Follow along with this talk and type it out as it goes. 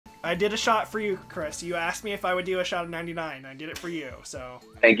I did a shot for you, Chris. You asked me if I would do a shot of 99. I did it for you, so.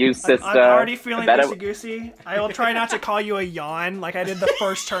 Thank you, sister. I'm already feeling loosey-goosey. I will try not to call you a yawn like I did the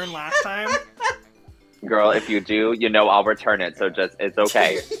first turn last time. Girl, if you do, you know I'll return it, so it's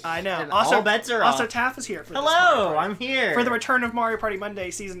okay. I know. And Also, all bets are off. Also, Taff is here for this Hello, Mario I'm here. For the return of Mario Party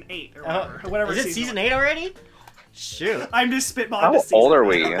Monday, Season 8, or whatever. Is it Season 8 already? Shoot. I'm just spitballing How this season. old are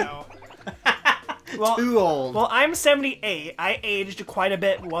we? Well, Too old. Well, I'm 78. I aged quite a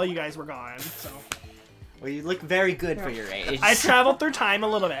bit while you guys were gone, so. Well, you look very good for your age. I traveled through time a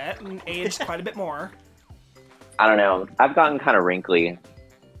little bit and aged quite a bit more. I don't know. I've gotten kind of wrinkly.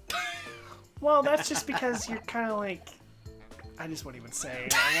 Well, that's just because you're kind of like... I just won't even say.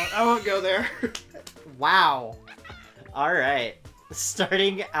 I won't go there. Wow. Alright.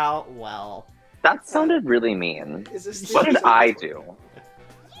 Starting out well. That sounded really mean. Is this What did I do?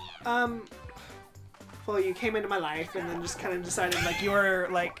 Well, you came into my life and then just kind of decided like you were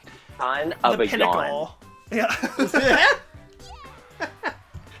like Son of the a pinnacle. yawn. Yeah.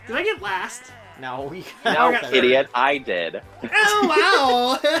 Did I get last? No, you No, got idiot, I did.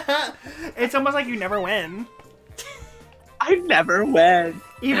 Oh wow! It's almost like you never win, I never win.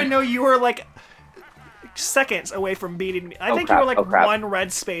 even though you were like seconds away from beating me. I Oh, think crap. you were like Oh, crap. one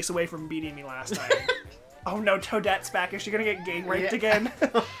red space away from beating me last time. Oh no, Toadette's back. Is she gonna get gang raped again?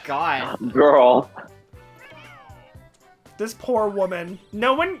 Oh, God. Girl. This poor woman.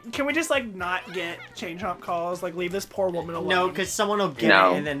 No one. Can we just like not get chain chomp calls? Like leave this poor woman alone. No, because someone will get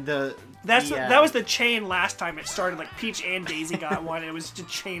No. it, and then the... That was the chain last time it started. Like Peach and Daisy got one. And it was just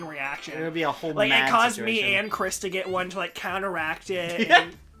a chain reaction. It would be a whole Like mad it caused situation. me and Chris to get one to like counteract it. Yeah.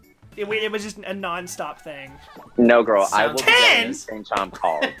 And it was just a non-stop thing. No, girl, I will be 10? getting Chain Chomp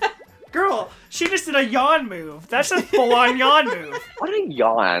called. Girl, she just did a yawn move. That's a full-on yawn move. What a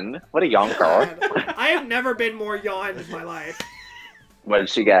yawn. What a yawn, girl. I have never been more yawned in my life. What did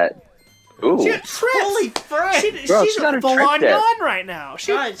she get? Ooh. She got tripped. Holy frick! Girl, she's she got a her full-on tripped it. yawn right now.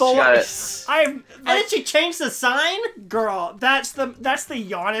 She's God, full she on. got it. I'm And like, then she changed the sign? girl. That's the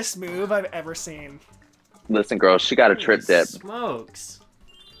yawnest move I've ever seen. Listen, girl, she got a trip dip. Smokes.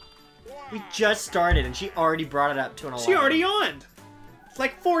 We just started, and she already brought it up to an 11. She already yawned.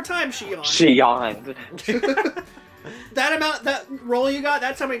 Like 4 times she yawned. She yawned. That roll you got,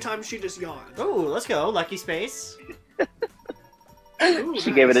 that's how many times she just yawned. Ooh, let's go. Lucky space. Ooh,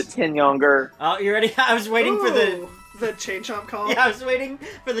 She gave it a nice. 10 younger. Oh, you ready? I was waiting for the... Ooh, the chain chomp call. Yeah, I was waiting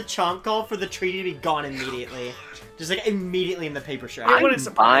for the chomp call for the tree to be gone immediately. Just like immediately in the paper shred. It wouldn't I'm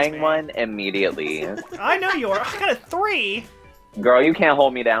surprise buying me. one immediately. I know you are. I got a 3. Girl, you can't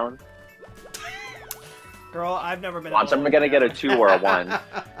hold me down. Girl, I've never been Watch, able I'm gonna get a 2 or a 1.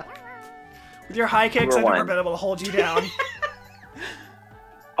 With your high kicks, I've Number never 1. been able to hold you down.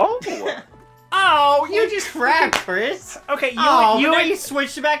 Oh! Oh, You just cracked, Chris. Okay, Oh, you but now and you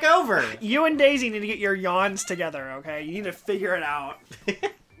switched it back over. you and Daisy need to get your yawns together, okay? You need to figure it out.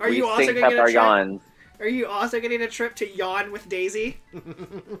 Are We you also synced gonna up get a our trip? yawns. Are you also getting a trip to yawn with Daisy?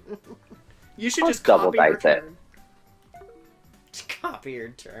 You should I'll just double copy her dice it. turn. Copy your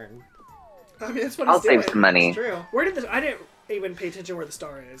turn. I mean, that's what I'll he's doing. save some money. It's true. Where did this? I didn't even pay attention where the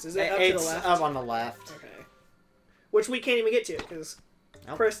star is. Is it up to the It's left? up on the left. Okay. Which we can't even get to because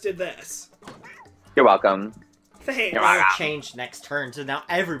Nope. Chris did this. You're welcome. Thanks. You're It'll welcome. change next turn, so now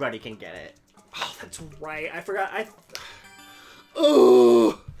everybody can get it. Oh, that's right. I forgot.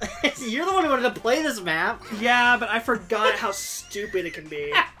 Ooh. You're the one who wanted to play this map. Yeah, but I forgot how stupid it can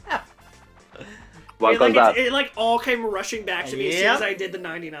be. What it, goes like, up? it like all came rushing back to me as soon Yep. as I did the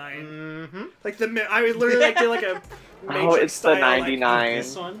 99. Mm-hmm. Like I was literally like did like a Oh, it's the Matrix style, 99.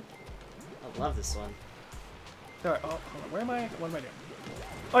 This one. I love this one. Like, oh, hold on. Where am I? What am I doing?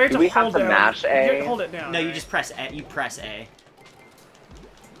 Oh, you have Do to we hold have to down. mash You have A? to hold it down. No, you right? just press A. You press A.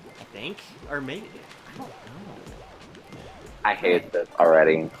 I think, or maybe I don't know. I hate this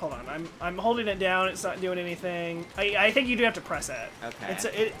already. Hold on. I'm holding it down. It's not doing anything. I think you do have to press it. Okay.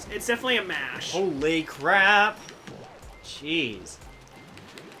 It's definitely a mash. Holy crap! Jeez.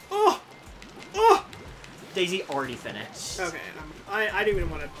 Oh. Oh. Daisy already finished. Okay. I don't even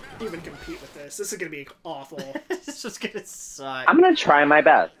want to even compete with this. This is gonna be awful. It's just gonna suck. I'm gonna try my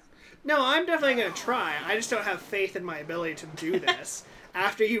best. No, I'm definitely gonna try. I just don't have faith in my ability to do this.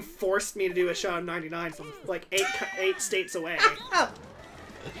 After you forced me to do a shot of 99 from like eight states away,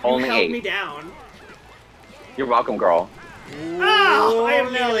 Only you held 8. me down. You're welcome, girl. Oh, I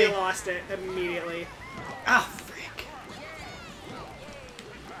immediately Nelly. lost it. Immediately. Ah, frick.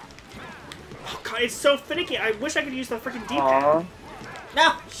 Oh god, it's so finicky. I wish I could use the freaking D-pad. Aw.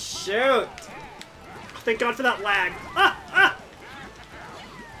 No! Shoot! Thank God for that lag. Ah! Ah!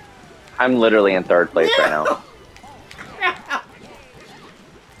 I'm literally in 3rd place right now.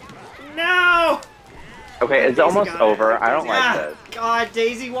 Okay, it's Daisy almost got it. over. I don't Daisy like Ah, this. God,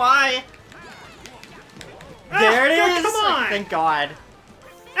 Daisy, why? Ah, There it God, is! come on! Thank God.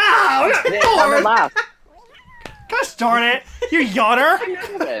 Ah, we Come got and 4! laugh. Gosh darn it! You yawner!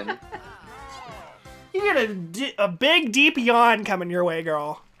 Happen. You get a big, deep yawn coming your way,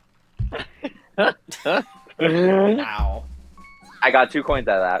 girl. Ow. I got 2 coins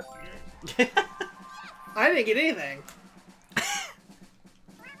out of that. I didn't get anything.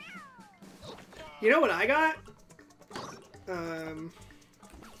 You know what I got?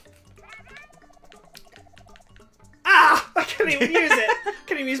 Ah! I couldn't even use it.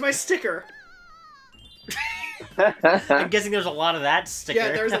 Couldn't even use my sticker. I'm guessing there's a lot of that sticker.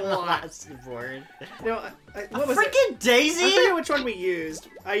 Yeah, there's a lot. Last board. No, what was it? Freaking Daisy! I forget which one we used.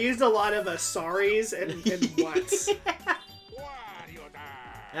 I used a lot of sorries and whats.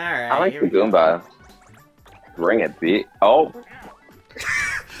 Alright. I like here the we go. Goomba. Bring it, B. Oh.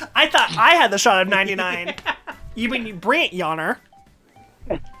 I thought I had the shot of 99. You mean you bring it, Yawner?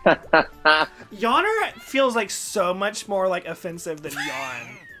 Yawner feels like so much more like offensive than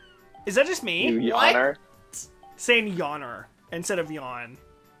yawn. Is that just me? You yawner. Saying yawner instead of yawn.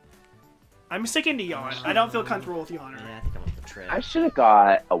 I'm sticking to yawn. I don't feel comfortable with yawner. Yeah, I think I'm with the trip. I should have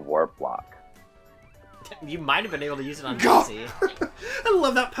got a warp block. You might have been able to use it on Go. Daisy. I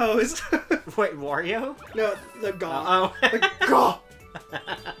love that pose. Wait, Wario? No, the gaw. Oh. The gaw.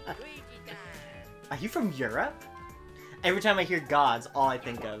 Are you from Europe? Every time I hear gods, all I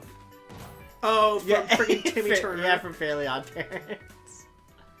think of. Oh, from freaking Timmy Fa- Turner. Yeah, from Fairly Odd Parents.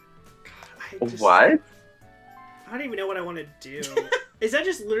 What? I don't even know what I want to do. Is that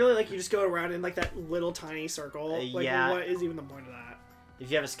just literally like you just go around in like that little tiny circle? Like, yeah. what is even the point of that? If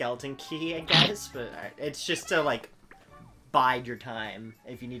you have a skeleton key, I guess, but it's just to like bide your time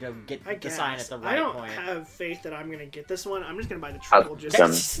if you need to get I the guess. sign at the right I don't point. have faith that I'm gonna get this one. I'm just gonna buy the triple. Just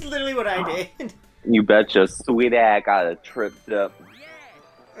That's just literally what I did. You betcha. Sweet ass got a tripped up.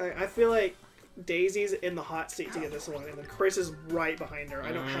 I feel like Daisy's in the hot seat to get this one, and then Chris is right behind her.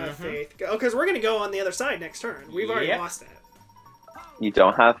 I don't have faith. Oh, because we're gonna go on the other side next turn. We've already Yep. lost it. You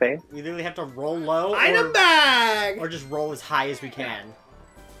don't have faith? We literally have to roll low Item bag. or just roll as high as we can.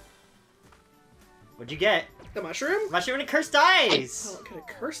 What'd you get? The mushroom. Mushroom and a curse dice! Oh, get a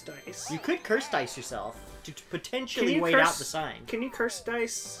curse dice. You could curse dice yourself to potentially Can you wait curse- out the sign. Can you curse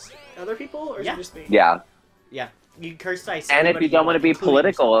dice other people, or is Yeah. it just me? Yeah. Yeah, you can curse dice. And if anybody you don't want to want, be including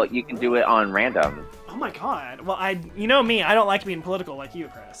political, yourself. you can do it on random. Oh my god. Well, you know me. I don't like being political like you,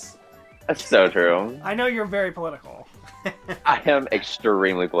 Chris. That's so true. I know you're very political. I am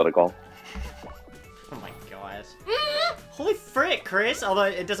extremely political. Oh my gosh. Holy frick, Chris! Although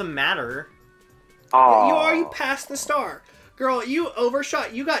it doesn't matter. Oh. You already passed the star, girl. You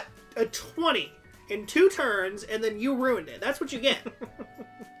overshot. You got a 20 in 2 turns, and then you ruined it. That's what you get.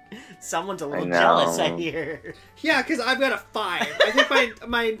 Someone's a little know. jealous, I hear. Yeah, because I've got a 5. I think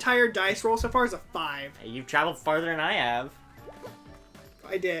my entire dice roll so far is a 5. Hey, you've traveled farther than I have.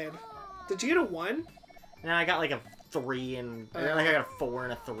 I did. Did you get a 1? No, I got like a 3 and I got a 4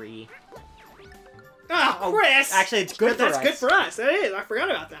 and a 3. Oh, Chris! Actually, it's good for That's us. good for us. That is. I forgot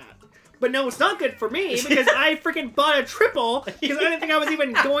about that. But no, it's not good for me because I freaking bought a triple because I didn't think I was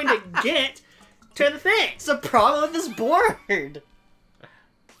even going to get to the thing. It's the problem with this board.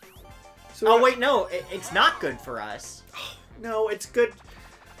 So Oh wait, no, it's not good for us. No, it's good.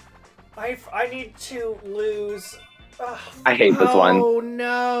 I need to lose. I hate this one. Oh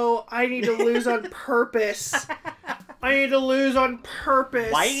no, I need to lose on purpose. I need to lose on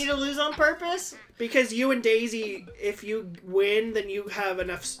purpose. Why do you need to lose on purpose? Because you and Daisy, if you win, then you have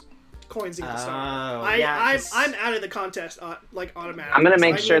enough coins to get the star. I'm out of the contest, like automatically. I'm gonna So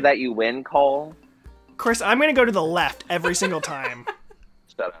make I sure need- that you win, Cole. Chris, I'm gonna go to the left every single time.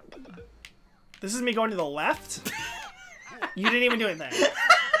 Shut up. This is me going to the left. You didn't even do anything.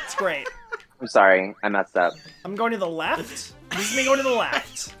 It's great. I'm sorry, I messed up. I'm going to the left. This is me going to the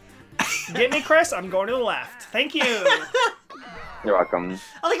left. Get me, Chris? I'm going to the left. Thank you. You're welcome.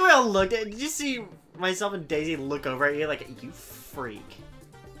 I think we all looked at. Did you see myself and Daisy look over at you like, you freak?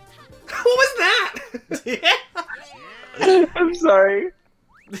 What was that? I'm sorry.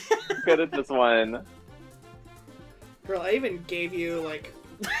 Good at this one. Girl, I even gave you, like...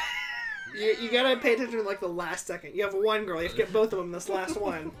 You gotta pay attention to, like, the last second. You have one, girl. You have to get both of them this last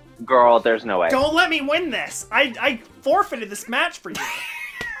one. Girl, there's no way. Don't let me win this. I forfeited this match for you.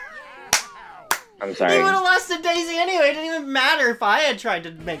 I'm sorry. You would have lost to Daisy anyway. It didn't even matter if I had tried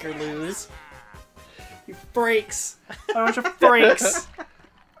to make her lose. You freaks. A bunch of freaks.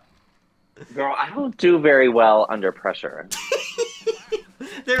 Girl, I don't do very well under pressure.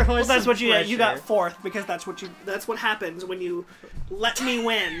 There was Well, that's some what you get. You got pressure. 4th because that's what happens when you let me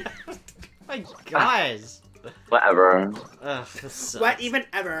win. My gosh. Whatever. Ugh, this sucks. What even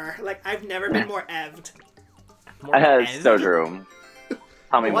ever? Like, I've never been more ev'd. More So Ev? true.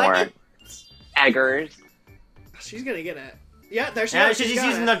 Tell me What? more. Eggers. She's gonna get it. Yeah, there she Yeah, goes. she's got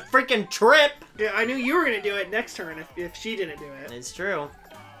using it. the freaking trip. Yeah, I knew you were gonna do it next turn if she didn't do it. It's true.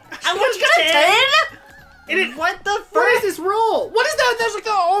 I was gonna 10? What the What is frick? this roll? What is that? That's like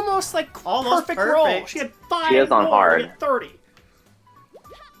an almost like Almost perfect roll. perfect. She had 5. She is on rolls, hard. I get 30.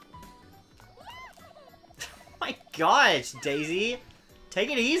 My gosh, Daisy.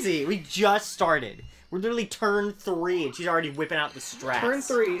 Take it easy. We just started. We're literally turn 3 and she's already whipping out the strats. Turn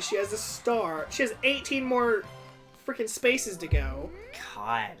 3. She has a star. She has 18 more freaking spaces to go.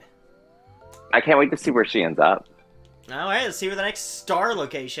 God. I can't wait to see where she ends up. Alright, let's see where the next star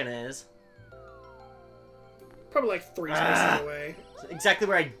location is. Probably like 3 spaces away. Exactly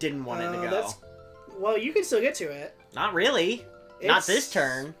where I didn't want it to go. Well, you can still get to it. Not really. Not this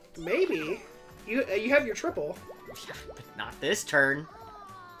turn. Maybe. You have your triple. But not this turn.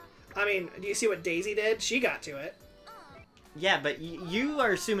 I mean, do you see what Daisy did? She got to it. Yeah, but you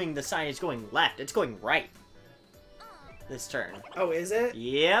are assuming the sign is going left. It's going right. This turn. Oh, is it?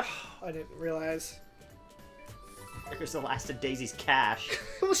 Yep. I didn't realize. There's the last of Daisy's cash.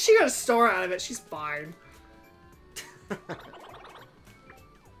 Well, she got a star out of it. She's fine.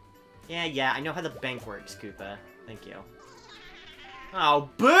 Yeah, I know how the bank works, Koopa. Thank you. Oh,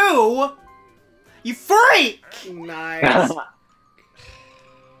 boo! You freak! Nice.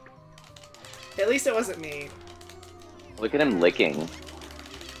 At least it wasn't me. Look at him licking.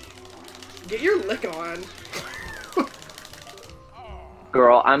 Get your lick on.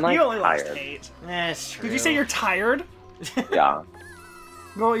 Girl, I'm like You only lost tired. 8. That's true. Did you say you're tired? Yeah.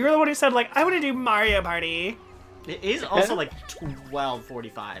 Girl, you're the one who said, like, I want to do Mario Party. It is also like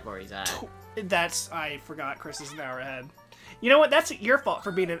 12:45 where he's at. I forgot Chris is an hour ahead. You know what? That's your fault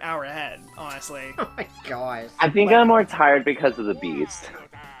for being an hour ahead, honestly. Oh my gosh. I think I'm more tired because of the beast.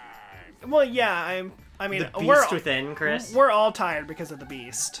 Well, yeah, I mean, The beast within, Chris. We're all tired because of the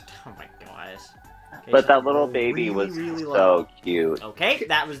beast. Oh my gosh. Okay, But so that little we're baby really, was really so low. cute. Okay,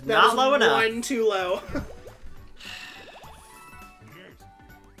 that was That not was low enough. one too low.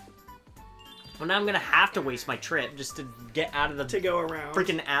 Well, now I'm gonna have to waste my trip just to get out of the to go around.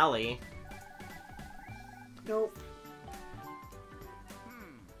 freaking alley. Nope.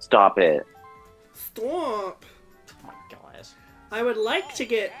 Stop it. Stop. Oh my gosh. I would like to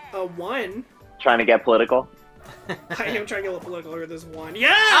get a 1. Trying to get political? I am trying to get a little political with this 1.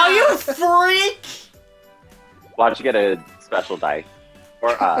 Yeah! Oh, you freak! Why'd you get a special dice?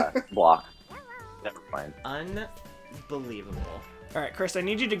 Or, block. Never mind. Unbelievable. Alright, Chris, I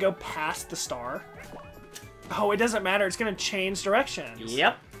need you to go past the star. Oh, it doesn't matter. It's going to change directions.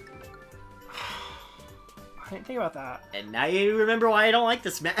 Yep. I didn't think about that. And now you remember why I don't like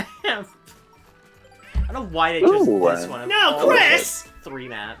this map. I don't know why they chose Ooh. this one. of No, all the Chris! 3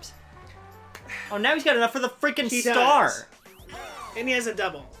 maps. Oh, now he's got enough for the freaking He star. does. And he has a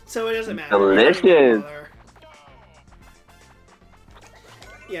double, so it doesn't matter. Delicious.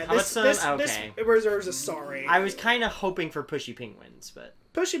 Yeah, How this about this some- okay. reserves a sorry. I was kind of hoping for Pushy Penguins, but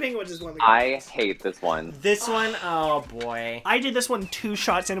Pushy Penguins is one of the I guys. hate this one. this one, oh boy. I did this one 2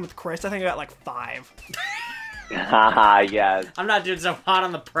 shots in with Chris. I think I got like 5. Haha, yes. I'm not doing so hot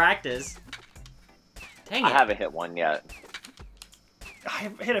on the practice. Dang it. I haven't hit one yet.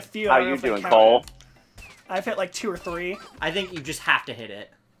 I've hit a few. How I are don't know you if I doing, counted. Cole? I've hit like 2 or 3. I think you just have to hit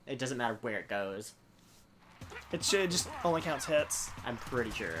it. It doesn't matter where it goes. It should just only counts hits. I'm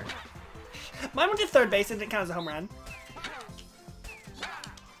pretty sure. Mine went to third base. It didn't count as a home run.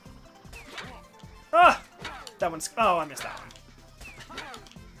 Ah! That one's... Oh, I missed that one.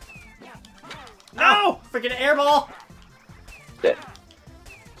 No! Freaking airball! Shit.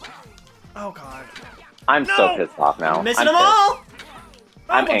 Oh, God. I'm No! so pissed off now. I'm missing I'm them pissed. all! Oh,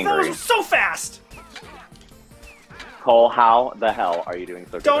 I'm but those angry. were so fast! Cole, how the hell are you doing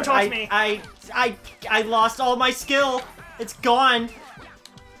so good? Don't right talk- I, me. I lost all my skill. It's gone.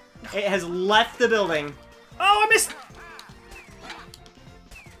 It has left the building. Oh, I missed...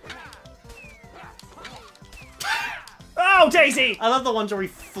 Oh, Daisy! I love the ones where we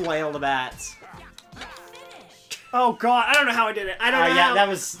flail the bats. Oh, God. I don't know how I did it. I don't know Yeah, how. that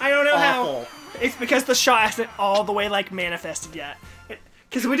was I don't know awful. how. It's because the shot hasn't all the way, like, manifested yet.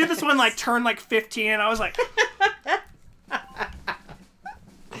 Because we did this one, like, turn, like, 15, and I was like...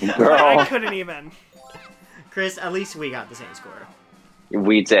 Girl, I couldn't even. Chris, at least we got the same score.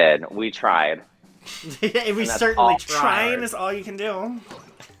 we did. We tried. We that's certainly all. tried. Trying is all you can do.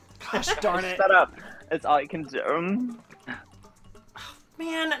 Gosh darn it. Shut up. It's all you can do.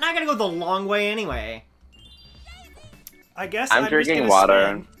 Man, now I gotta go the long way anyway. I guess I'm just drinking gonna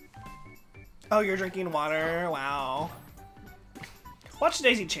water. spin. Oh, you're drinking water? Wow. Watch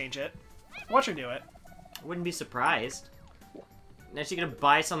Daisy change it. Watch her do it. I wouldn't be surprised. Now she's gonna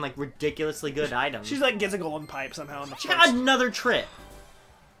buy some like ridiculously good items. She's like gets a golden pipe somehow in the She first. got another trip.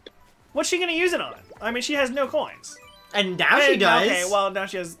 What's she gonna use it on? I mean, she has no coins. And now she does. Okay, well now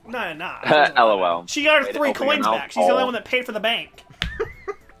she has no. LOL. She got her Way to 3 open your coins mouth, back. She's the only Paul. one that paid for the bank.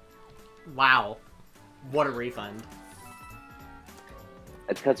 Wow. What a refund.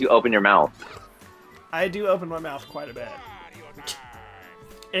 It's because you open your mouth. I do open my mouth quite a bit.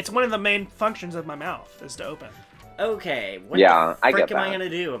 It's one of the main functions of my mouth is to open. Okay, what Yeah, the I frick get am I that. gonna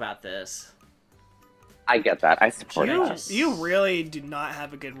do about this? I get that. I support You- that. You really do not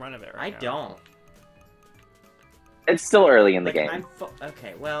have a good run of it I right now. don't. It's still early in the Like, game.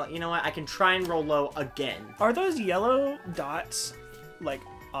 okay, well, you know what? I can try and roll low again. Are those yellow dots like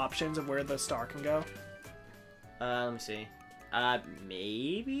options of where the star can go? Let me see.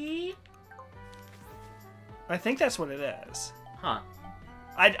 Maybe? I think that's what it is. Huh.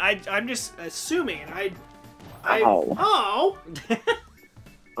 I'm just assuming. Ow. Oh.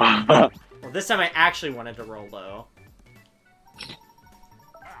 Well, this time I actually wanted to roll low.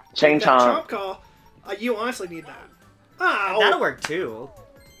 Chang That Chong. chomp call. You honestly need that. Oh. That'll work too.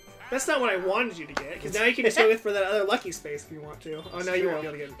 That's not what I wanted you to get, because now you can just go for that other lucky space if you want to. Oh, no, you won't be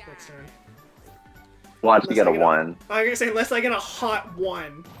able to get it next turn. Watch you get a Unless I 1. I was gonna say, unless I get a hot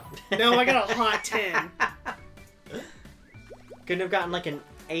 1. No, I got a hot 10. Couldn't have gotten like an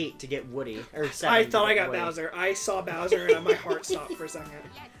 8 to get Woody. Or 7. I to thought I get got Woody. Bowser. I saw Bowser and my heart stopped for a second.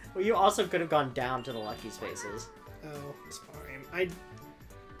 Well, you also could have gone down to the lucky spaces. Oh, it's fine.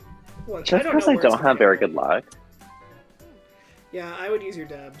 Look, Just don't because know I where it's don't have gonna very go. good luck. Yeah, I would use your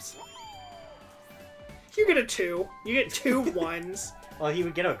dubs. You get a 2. You get 2 1s. Well, he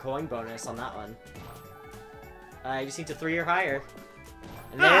would get a coin bonus on that one. You just need to 3 or higher.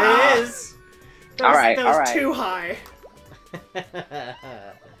 And there Ah! it is! Alright, That was alright. too high.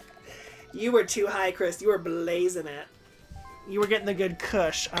 You were too high, Chris. You were blazing it. You were getting the good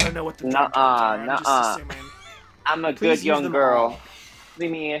kush. I don't know what the Nuh-uh, jump are. I'm just nuh-uh. assuming. I'm a Please good use young them girl. all.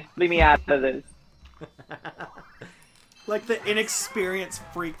 Leave me out of this. Like the inexperienced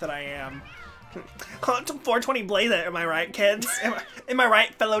freak that I am. 420 blaze it, am I right, kids? Am I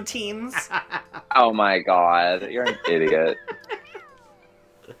right, fellow teens? Oh my god, you're an idiot.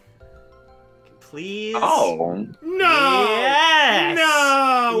 Please. Oh, No! Yes!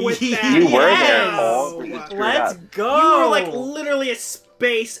 No! With that. you were Yes! there, Paul. You screwed Let's up. go! You were like literally a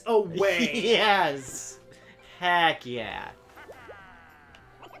space away. Yes! Heck yeah.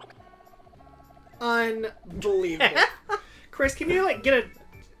 Unbelievable. Chris, can you like get a...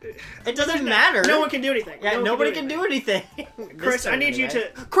 It doesn't matter. No one can do anything. Yeah, No one nobody can can do do anything. Chris, This I time need you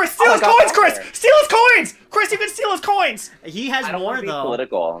anyway. to... Chris, steal Oh, I his got coins, Chris! Bowser. Steal his coins! Chris, you can steal his coins! He has I don't more want to be though.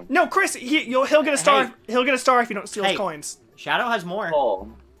 political. No, Chris, he'll get a star. Hey. He'll get a star if you don't steal his Hey. coins. Shadow has more. Oh,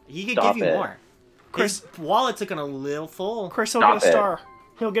 He could Stop give you it. more. Chris- His wallet's looking a little full. Chris, he'll Stop get a it. star.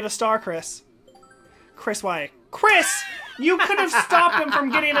 He'll get a star, Chris. Chris, why? Chris! You could have stopped him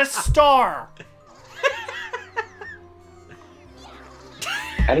from getting a star!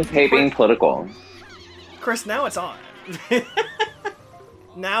 I just hate being political. Chris, now it's on.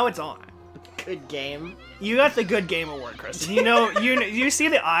 Now it's on. Good game. You got the good game award, Chris. You see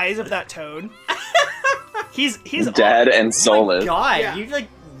the eyes of that toad? He's Dead and Oh my soulless. god, Yeah. you like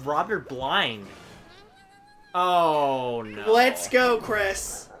robbed her blind. Oh no. Let's go,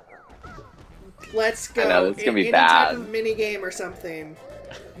 Chris. Let's go. I know, this is gonna be Any bad. type of mini game or something.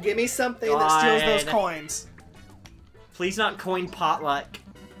 Give me something that steals those God. coins. Please not coin potluck.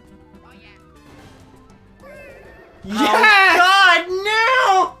 Yes!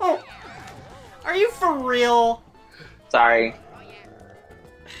 Oh god, no! Are you for real? Sorry.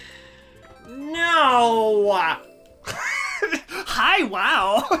 No! Hi,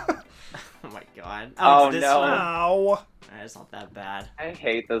 wow. Oh my god. Oh, it's this no. one. Wow. It's not that bad. I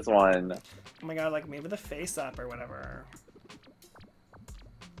hate this one. Oh my god, like maybe the face up or whatever.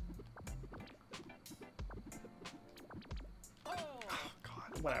 Oh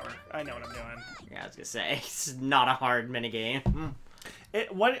god, whatever. I know what I'm doing. Yeah, I was gonna say, it's not a hard minigame.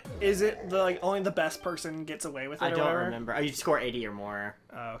 What is it? Like only the best person gets away with it? I or don't whatever? remember. Oh, you score 80 or more.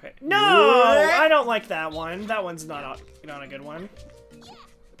 Oh, okay. No, I don't like that one. That one's not a good one.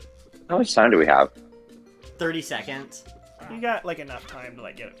 How much time do we have? 30 seconds. You got like enough time to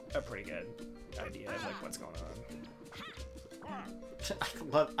like get a pretty good idea of like what's going on.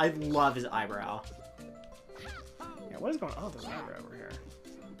 I love his eyebrow. Yeah, what is going on with this eyebrow over here?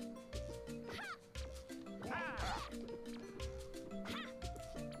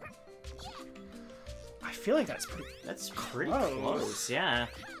 I feel like that's pretty. That's pretty Close. close, yeah.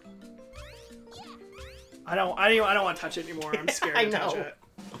 I don't want to touch it anymore. I'm scared I to touch know. it.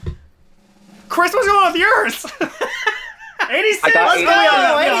 Chris, what's going on with yours? 86. I got Let's 88.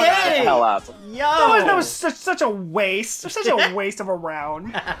 go. Hey, Shut the hell up. Yo! That was such a waste. Such a waste of a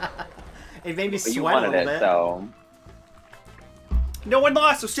round. It made me But you sweat a wanted little it, bit. so. No one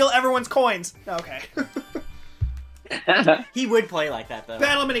lost, so steal everyone's coins. Okay. He would play like that, though.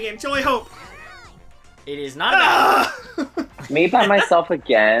 Battle minigame. It's the only hope. It is not a battle. Ah! Me by myself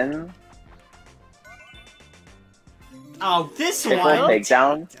again. Oh, this Triple one.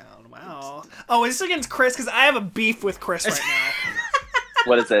 takedown. Down. Wow. Oh, is this against Chris? Because I have a beef with Chris right now.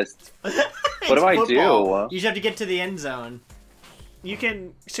 What is this? What do I do? You just have to get to the end zone. You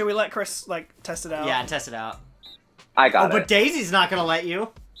can. Should we let Chris like test it out? Yeah, and test it out. I got But it. Daisy's not gonna let you.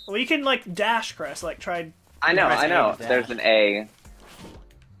 Well, you can like dash, Chris. Like try. I know. Press A. There's an A.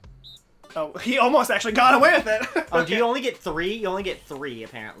 Oh, he almost actually got away with it. Oh, do you only get 3? You only get 3,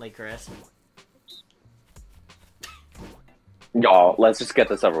 apparently, Chris. Y'all, let's just get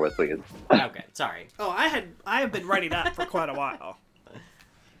this over with, please. Okay, sorry. Oh, I have been writing that for quite a while.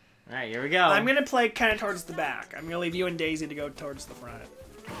 Alright, here we go. I'm gonna play kind of towards the back. I'm gonna leave you and Daisy to go towards the front.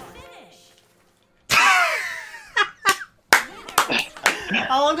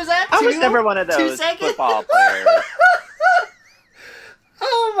 How long was that? I was 2? never one of 2 those seconds? football players.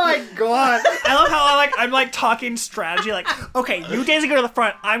 Oh my god! I love how I'm like talking strategy. Like, okay, you Daisy go to the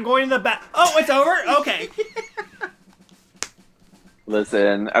front. I'm going to the back. Oh, it's over. Okay.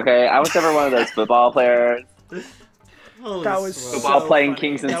 Listen, okay, I was never one of those football players. Holy That was smokes. Football so playing funny.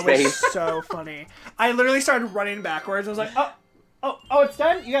 Kings in That space. was so funny. I literally started running backwards. I was like, oh, it's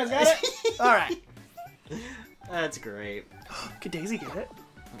done. You guys got it. All right. That's great. Could Daisy get it?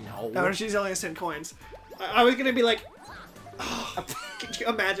 No. No, she's only has 10 coins. I was gonna be like, oh, could you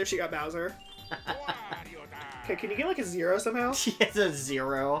imagine if she got Bowser? Okay, can you get like a 0 somehow? She has a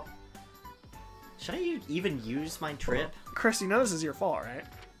 0. Should I even use my trip? Chris, you know this is your fault, right?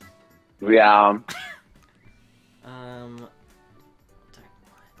 Yeah. Well,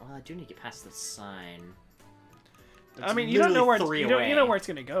 I do need to get past the sign. I mean, you don't know where it's, three you away. know where it's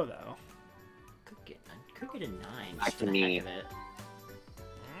gonna go though. Could get a 9. Back Just to for the me. heck of it.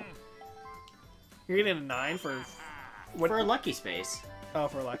 You're getting a 9 for what? For a lucky space. Oh,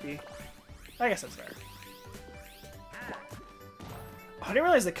 for lucky. I guess that's fair. Oh, I didn't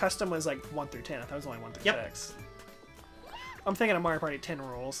realize the custom was like 1 through 10. I thought it was only 1 through Yep. 6. I'm thinking of Mario Party 10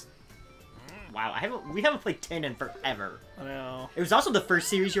 rules. Wow, we haven't played 10 in forever. I know. It was also the first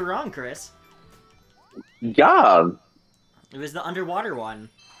series you were on, Chris. Yeah. It was the underwater one.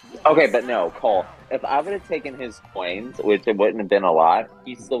 Okay, but no, Cole. If I would have taken his coins, which it wouldn't have been a lot,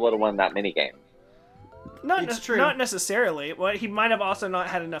 he still would have won that minigame. It's true. Not necessarily. Well, he might have also not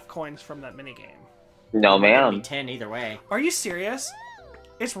had enough coins from that minigame. No, It might be ma'am. 10 either way. Are you serious?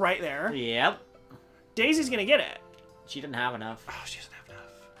 It's right there. Yep. Daisy's gonna get it. She didn't have enough. Oh, she doesn't have enough.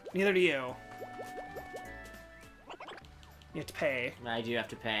 Neither do you. You have to pay. I do have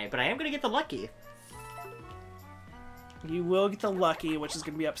to pay, but I am gonna get the lucky. You will get the lucky, which is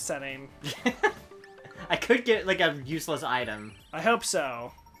gonna be upsetting. I could get like a useless item. I hope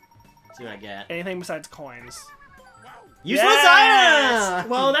so. See what I get. Anything besides coins. Useless Yes! item!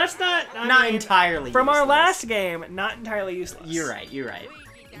 Well, that's not. I Not mean, entirely From our useless. last game, not entirely useless. You're right, you're right.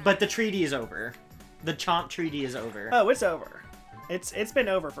 But the treaty is over. The Chomp Treaty is over. Oh, it's over. It's been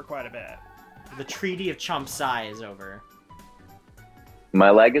over for quite a bit. The Treaty of Chomp Sai is over. My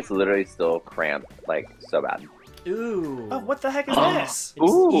leg is literally still cramped, like, so bad. Ooh. Oh, what the heck is this?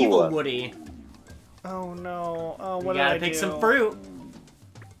 It's Ooh. Evil Woody. Oh no. Oh, what You did gotta I pick do? some fruit.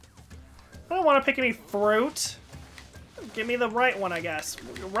 I don't want to pick any fruit. Give me the right one, I guess.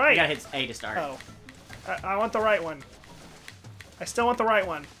 Right. You gotta hit A to start. Oh. I want the right one. I still want the right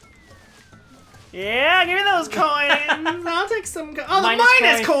one. Yeah, give me those coins. I'll take some. Oh, the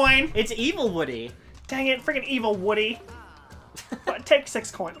minus coin. It's Evil Woody. Dang it, freaking evil Woody. But take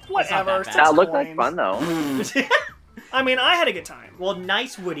 6 coins. Whatever. that bad. 6 That looked coins. like fun, though. I mean, I had a good time. Well,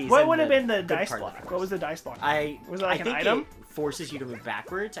 nice Woodies. What in would have the been the good dice part of the block? course. What was the dice block? Was it like I an think item? it forces you to move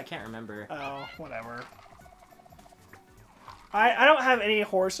backwards. I can't remember. Oh, whatever. I don't have any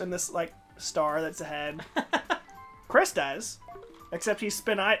horse in this like star that's ahead. Chris does, except he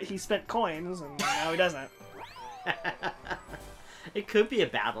spent coins and now he doesn't. It could be a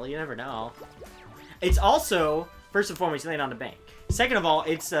battle. You never know. It's also first and foremost laying on the bank. Second of all,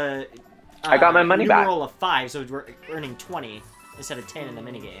 it's a I got my money back. Roll of 5, so we're earning 20 instead of 10 in the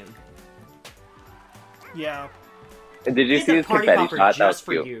minigame. Yeah. Did you It's see a his party confetti popper shot? That was just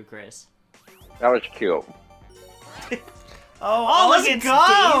for cute. you, Chris. That was cute. Oh, let's look, it's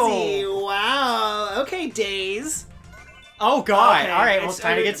go! Daisy. Wow. Okay, Days. Oh god! Okay, All right, well, it's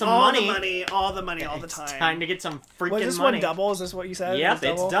time to get some money. All the money, all the time. It's time to get some freaking money. Was this one double? Is this what you said? Yep,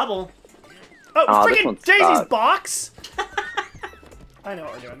 it's double. Oh, this freaking one's Daisy's stuck. box! I know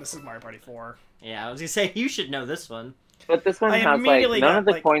what we're doing. This is Mario Party 4. Yeah, I was gonna say you should know this one. But this one I has like immediately none got, of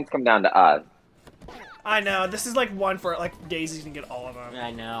the like- coins come down to us. I know. This is like one for like Daisy's can get all of them. I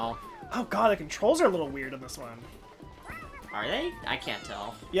know. Oh god, the controls are a little weird in this one. Are they? I can't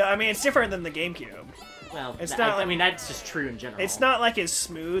tell. Yeah, I mean it's different than the GameCube. Well, It's I not like- mean, that's just true in general. It's not like as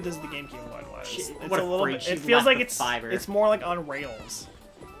smooth as the GameCube one was. Shit, It's what a a little freak. bit. She It feels left like the it's fiver. it's more like on rails.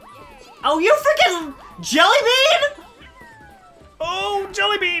 Oh, you freaking jelly bean! Oh,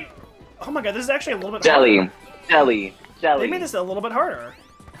 Jelly Bean! Oh my god, this is actually a little bit Jelly, harder. jelly, jelly. They made this a little bit harder.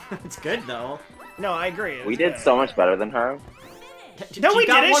 It's good though. No, I agree. It's We did good. so much better than her. No, we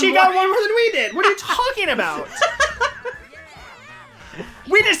didn't. She more. got one more than we did. What are you talking about?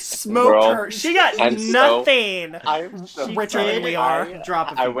 We just smoked Bro, her. She got I'm so- nothing. I'm so She richer than did we are.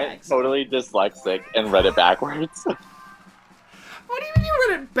 Drop a few I went bags. totally dyslexic and read it backwards. What do you mean you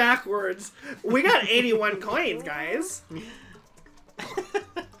read it backwards? We got 81 coins, guys.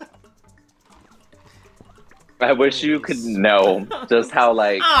 I wish you could know just how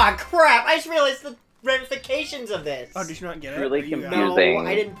like Ah, crap! I just realized the ramifications of this. Oh, did you not get it? Really Or you got it? No, confusing.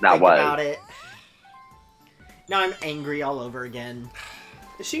 I didn't That think was. about it. Now I'm angry all over again.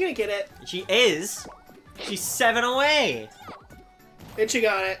 Is she gonna get it? She is. She's 7 away. And she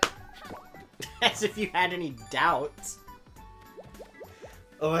got it. As if you had any doubts.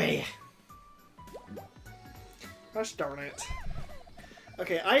 Oi. Gosh darn it.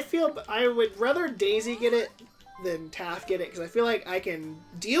 Okay, I feel I would rather Daisy get it than Taff get it because I feel like I can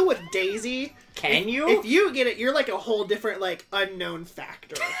deal with Daisy. Can you? If you get it, you're like a whole different like unknown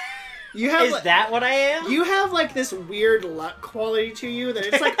factor. You have Is like, that what I am? you have like this weird luck quality to you that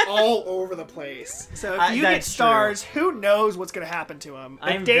it's like all over the place. So if you get That's stars, who knows what's gonna happen to them?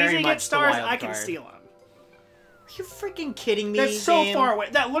 I'm If very Daisy much gets the stars, wild I can card. steal them. Are you freaking kidding me? That's so game? far away.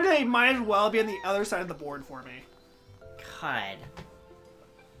 That literally might as well be on the other side of the board for me. God.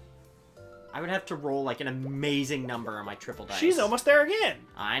 I would have to roll like an amazing number on my triple dice. She's almost there again.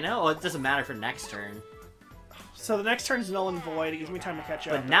 I know. Well, it doesn't matter for next turn. So the next turn's null and void. It gives me time to catch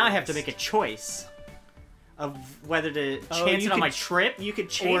up. But now I have to make a choice of whether to Oh, chance you it on could- my trip. You could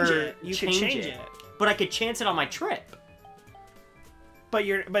change or it. You could change it. But I could chance it on my trip. But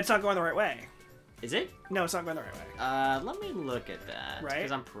it's not going the right way. Is it? No, it's not going the right way. Let me look at that. Right?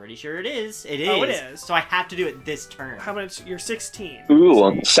 Because I'm pretty sure it is. It is. Oh, it is. So I have to do it this turn. How much? You're 16.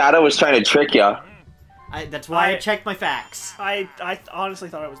 ooh, Shadow was trying to trick ya. That's why I I- checked my facts. I honestly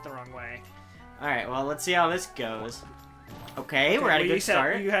thought it was the wrong way. Alright, well, let's see how this goes. Okay, we're at a Well, good you said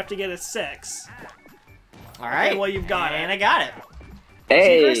start. You have to get a 6. Alright. Okay, well, you've got and it. I got it.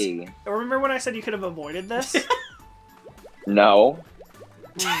 Hey, Remember when I said you could have avoided this? no.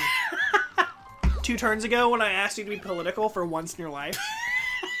 2 turns ago when I asked you to be political for once in your life?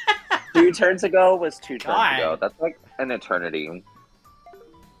 2 turns ago was 2 turns God. ago. That's like an eternity.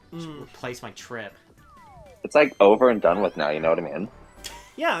 Replace my trip. It's like over and done with now. You know what I mean?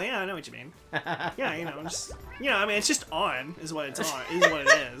 Yeah, I know what you mean. Yeah, I mean, it's just on, is what it's on, is what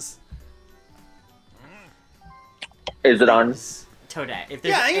it is. Is it on? Toadette. If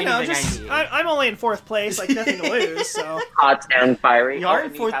there's Yeah, anything I need. I'm only in 4th place, like nothing to lose, so. Hot and fiery. You are Oh,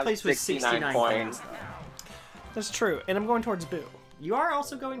 in and 4th have place with 69 points. That's true, and I'm going towards Boo. You are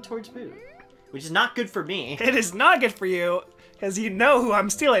also going towards Boo, which is not good for me. It is not good for you, because you know who I'm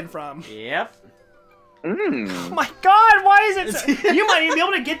stealing from. Yep. Oh Mmm. my god, why is it so... You might even be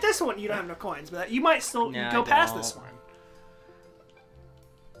able to get this one. You don't have no coins, but you might still No, go I past don't. this one.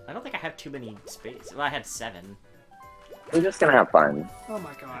 I don't think I have too many spaces. Well, I had 7. We're just gonna have fun. Oh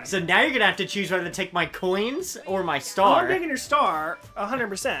my god. So now you're gonna have to choose whether to take my coins or my Oh, star. I'm taking your star,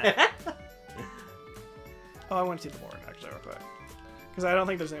 100%. Oh, I want to see the board, actually, real quick. Because I don't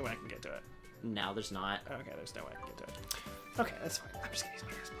think there's any way I can get to it. No, there's not. Okay, there's no way I can get to it. Okay, that's fine. I'm just gonna use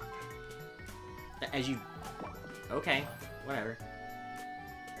my respawn. As you... Okay, whatever.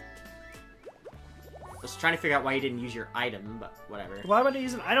 I was trying to figure out why you didn't use your item, but whatever. Why would I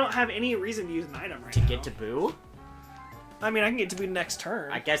use an... I don't have any reason to use an item right To now. get to Boo? I mean, I can get to Boo next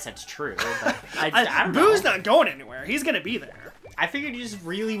turn. I guess that's true, but I don't Boo's know. not going anywhere. He's gonna be there. I figured you just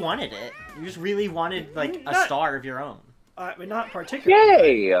really wanted it. You just really wanted, like, a Not- star of your own. But not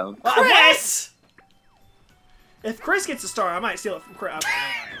particularly. Yay! Chris! If Chris gets a star, I might steal it from Chris.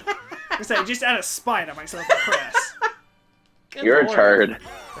 I say, just out of spite, I might steal it from Chris. Good You're a lord. turd.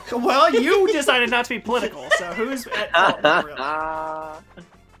 Well, you decided not to be political, so who's at fault? Really?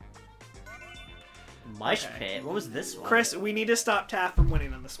 Mush Pit? What was this one? Chris, we need to stop Taff from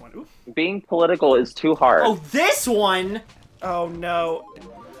winning on this one. Ooh. Being political is too hard. Oh, this one! Oh no.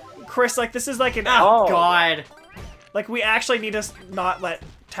 Chris, like, this is like an... Oh, God. Like, we actually need to not let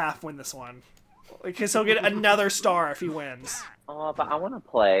Taff win this one. Because he'll get another star if he wins. Oh, but I want to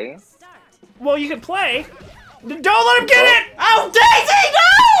play. Well, you can play. Don't let him get it! Oh, Daisy,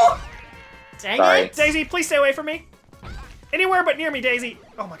 no! Dang Sorry. it. Daisy, please stay away from me. Anywhere but near me, Daisy.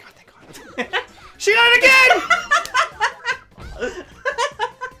 Oh my god, thank god. She got it again!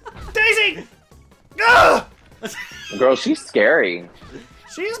 Daisy! Ugh! Girl, she's scary.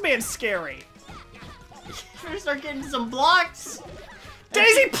 She's being scary. Better start getting some blocks.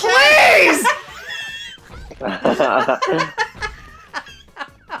 Daisy, please!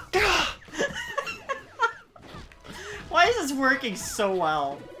 Why is this working so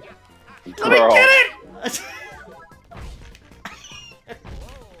well? Let me get it!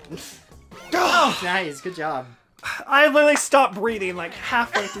 Oh, nice. Good job. I literally stopped breathing like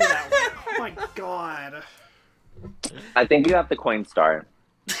halfway through that one. Oh my god. I think you have the coin star.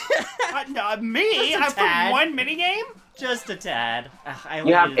 Me? Just a I'm tad. from one minigame? Just a tad. I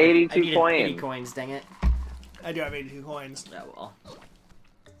You have needed- 82 I needed coins. 80 coins, dang it. I do have 82 coins. Oh, well.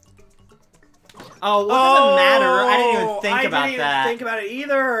 Oh, what does it matter? I didn't even think about I didn't that. even think about it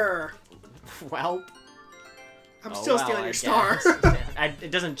either. Well. I'm Oh, still well, stealing I your star. guess. It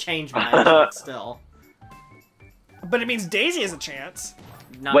doesn't change much, but still. But it means Daisy has a chance.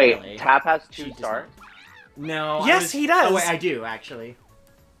 Not Wait, really. Tap has She 2 does stars? No. Yes, he does. Oh, wait, I do, actually.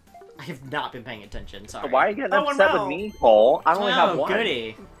 I have not been paying attention, sorry. Why are you getting Oh, upset no. with me, Cole? I only have Oh, 1.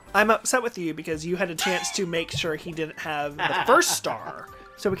 goody. I'm upset with you because you had a chance to make sure he didn't have the first star.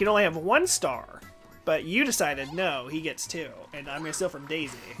 So we can only have 1 star. But you decided, no, he gets 2. And I'm going to steal from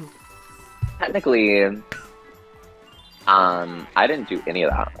Daisy. Technically, I didn't do any of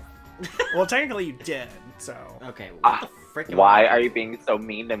that. Well, technically you did, so... Okay, what the frick am Why I are you being so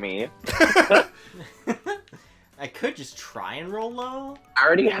mean to me? I could just try and roll low. I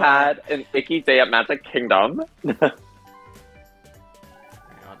already had an icky day at Magic Kingdom. I'll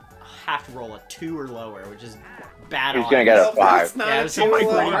have to roll a 2 or lower, which is bad He's odds. gonna get a Nope, 5. that's not Yeah, a it was 2. some pretty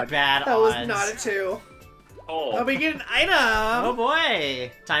God. bad That was odds. not a 2. Oh, I'll be getting an item! Oh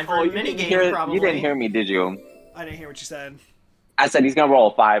boy! Time for a you mini didn't game, hear, probably. you didn't hear me, did you? I didn't hear what you said. I said he's gonna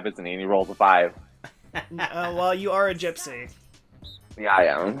roll a 5, isn't he? And he rolls a 5. Well, you are a gypsy. Yeah, I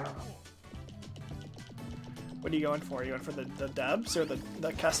am. What are you going for? Are you going for the dubs or the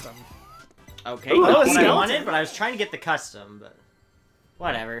custom? Okay, Ooh, not what I skeleton. wanted, but I was trying to get the custom, but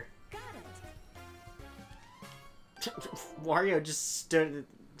whatever. Wario just stood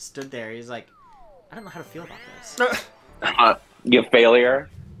there. He's like, I don't know how to feel about this. You failure.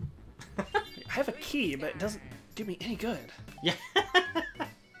 I have a key, but it doesn't do me any good. Yeah.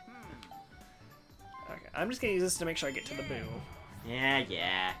 Okay, I'm just gonna use this to make sure I get to the boo.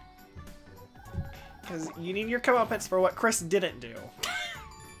 yeah. Because you need your comeuppance for what Chris didn't do.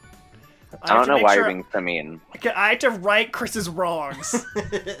 I don't know why you're you're being so mean. I have to right Chris's wrongs.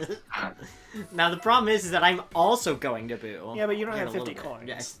 Now the problem is that I'm also going to boo. Yeah, but you don't In have a 50 little bit. coins.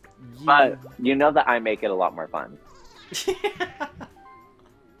 Yes. But you know that I make it a lot more fun.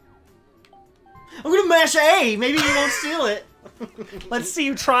 I'm gonna mash A. Maybe you won't steal it. Let's see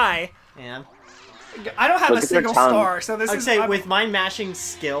you try. Yeah. I don't have Look a at your single tongue. star, so this I'd is... say I'm- with my mashing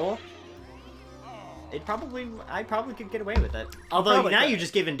skill, I probably could get away with it. Although Probably now could. you're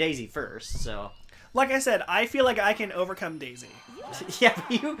just giving Daisy first, so. Like I said, I feel like I can overcome Daisy. Yeah,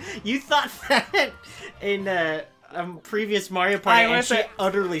 but you thought that in previous Mario Party, and she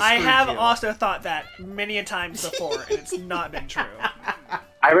utterly screwed I have you. also thought that many a times before, and it's not been true.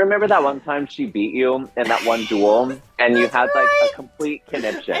 I remember that one time she beat you in that one duel, and you had like a complete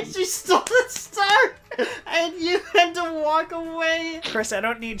conniption. And she stole the star, and you had to walk away. Chris, I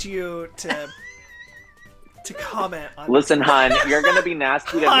don't need you to comment on Listen, hun, you're gonna be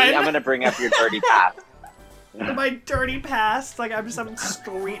nasty to me. Hun. I'm gonna bring up your dirty past. my dirty past, like I'm some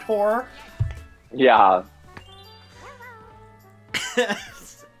street whore. Yeah.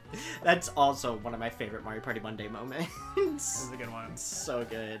 That's also one of my favorite Mario Party Monday moments. This is a good one. So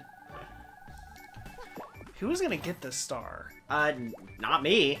good. Who's gonna get this star? Not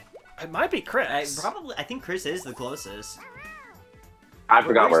me. It might be Chris. I think Chris is the closest. I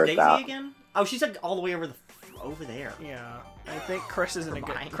forgot where Where's it's Daisy at. again? Oh, she's like all the way over there. Yeah, I think Chris is in a Never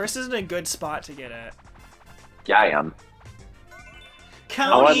good. mind. Chris is in a good spot to get it. Yeah, I am.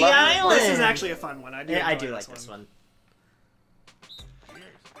 Coney love- Island. This is actually a fun one. I do. Yeah, I enjoy do like this one.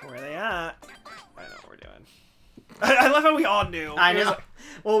 Where are they at? I know what we're doing. I love how we all knew. I It was know. like-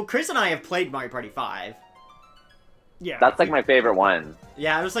 Well, Chris and I have played Mario Party 5. yeah. That's like my favorite one.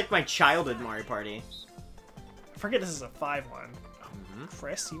 Yeah, it was like my childhood Mario Party. forget this is a 5-1.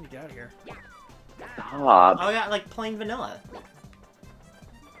 Chris, you need to get out of here. Stop. Oh yeah, like plain vanilla.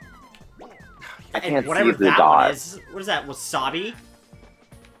 I And can't whatever see the that dot. one is. What is that? Wasabi?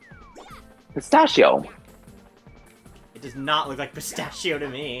 Pistachio. It does not look like pistachio to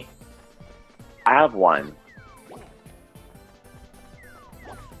me. I have one.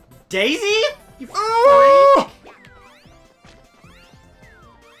 Daisy? You Oh!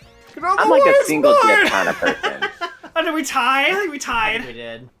 I'm like a single dip kind of person. Oh, did we tie? I think we I tied. think we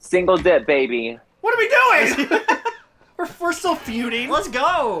did. Single dip, baby. What are we doing? we're still feuding. Let's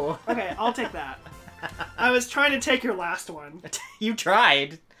go! Okay, I'll take that. I was trying to take your last one. You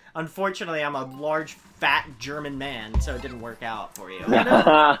tried. Unfortunately, I'm a large, fat German man, so it didn't work out for you.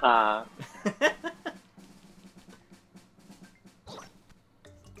 I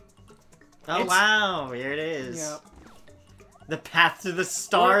Oh wow, here it is. Yep. The path to the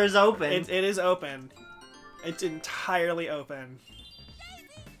star is open. It is open. It's entirely open.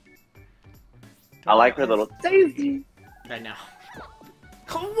 like her little Daisy. I know.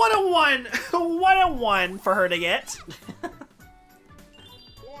 What a one! What a one for her to get.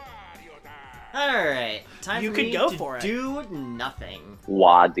 Alright, time You for could me go to for it. do nothing.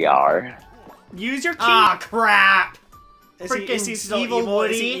 Wadiar. Use your key. Ah, crap! is freaking he still evil evil? Is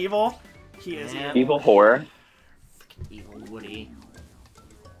Woody. he evil? He is Yeah. evil. Evil whore. Evil Woody.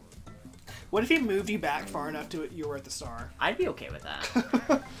 What if he moved you back far enough to you were at the star? I'd be okay with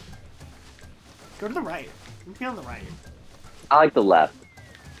that. Go to the right. You can be on the right. I like the left.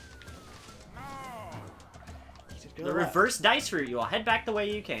 Just go to The left. reverse dice route, you will head back the way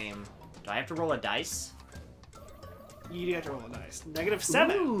you came. Do I have to roll a dice? You do have to roll a dice.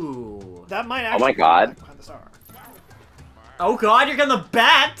 -7. Ooh. That might Oh actually my God. behind the star. Oh god, here come the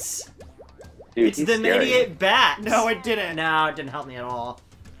bats! Dude, It's he's the scary. idiot bats! No, it didn't. No, it didn't help me at all.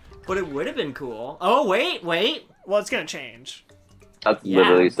 But it would have been cool. Oh, wait. Well, it's gonna change. That's Yeah,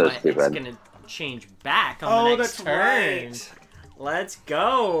 literally so but stupid. It's gonna change back on Oh, the next that's turn. right. Let's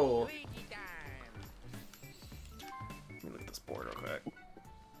go. Let me look at this board real quick.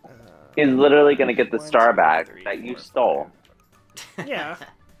 He's literally gonna get the 1, star 2, back 3, that you 4, stole. Yeah.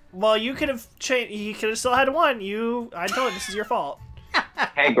 Well, you could have changed. You could have still had one. I told you this is your fault.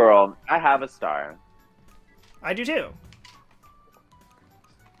 Hey girl, I have a star. I do too.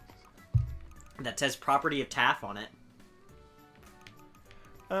 That says property of Taff on it.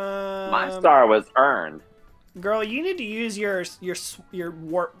 My star was earned. Girl, you need to use your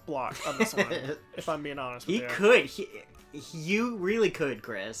warp block on this one. If I'm being honest with He you. could. You really could,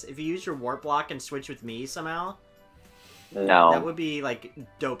 Chris. If you use your warp block and switch with me somehow, that No. would be, like,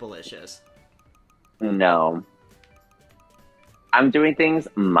 dope-alicious. No. I'm doing things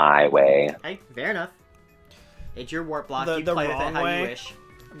my way. Hey, fair enough. It's your warp block. The- You the play with it wrong how way? you wish.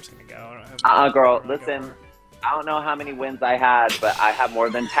 I'm just gonna go. I don't have Girl, I don't wanna go listen. for it. I don't know how many wins I had, but I have more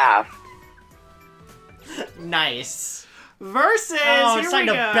than Taff. Nice. Versus. Oh, here it's we time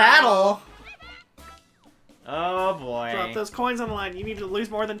to go. battle. Oh boy. Drop those coins on the line. You need to lose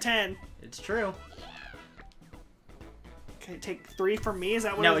more than 10. It's true. Okay, take 3 from me. Is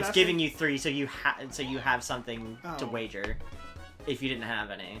that what? No, it was it's asking? giving you 3, so you have something to Oh. wager. If you didn't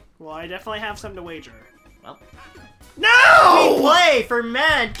have any. Well, I definitely have some to wager. Well. No! We play for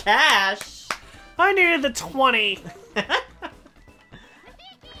mad cash. I needed the 20.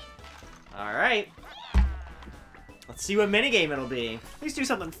 All right. Let's see what minigame it'll be. Let's do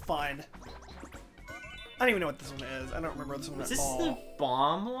something fun. I don't even know what this one is. I don't remember this one Is at this all. the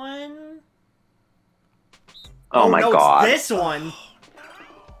bomb one? Oh, my no, god. It's this one.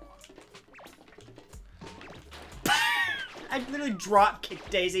 I literally drop kicked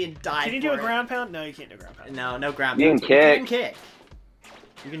Daisy and died. Can you do for a it. ground pound? No, you can't do a ground pound. No, no ground You can pounds, but kick. You can kick.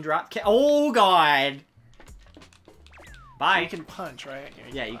 You can drop kick. Oh god. Bye. You can punch, right?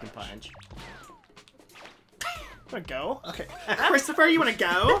 Yeah, you can punch. Wanna go? Okay. Christopher, you wanna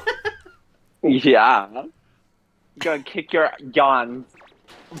go? Yeah. You're gonna kick your yawns.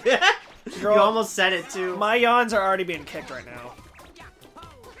 You almost said it too. My yawns are already being kicked right now.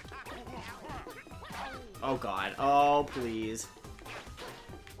 Oh god. Oh please.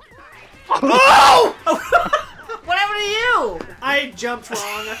 Oh! What happened to you? I jumped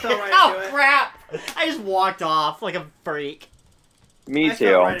wrong. I fell right Oh into it. crap! I just walked off like a freak. Me I too.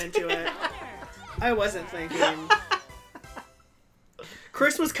 fell right into it. I wasn't thinking.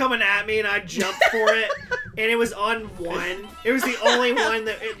 Chris was coming at me and I jumped for it, and it was on 1. It was the only one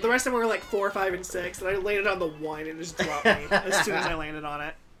that. The rest of them were like 4, 5, and 6, and I landed on the 1 and it just dropped me as soon as I landed on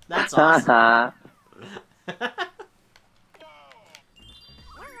it. That's awesome.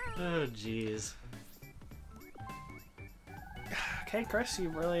 Oh jeez. Okay, Chris, you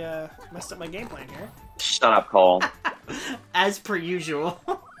really messed up my game plan here. Shut up, Cole. As per usual.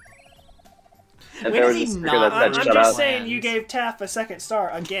 And When there is was he a sticker not that said, I'm shut just up. saying you gave Taff a second star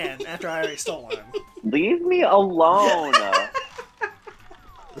again after I already stole one. Leave me alone.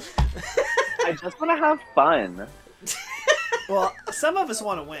 I just want to have fun. Well, some of us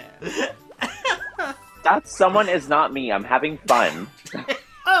want to win. That someone is not me. I'm having fun.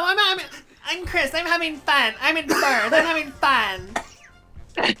 Oh, I'm Chris. I'm having fun. I'm in birth. I'm having fun.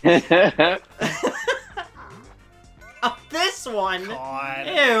 Oh, this one. God.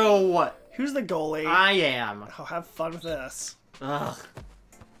 Ew. Who's the goalie? I am. Oh, have fun with this. Ugh.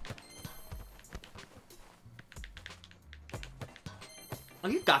 Oh,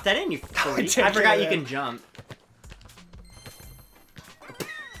 you got that in, you freak. I forgot you can jump.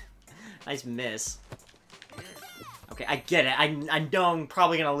 Nice miss. Okay, I get it. I know I'm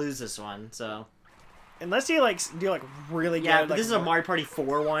probably gonna lose this one, so. Unless you like do like really good. Yeah, but like, this is a Mario Party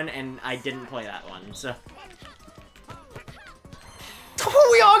 4 one, and I didn't play that one, so.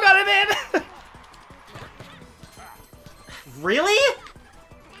 We all got him in. Really?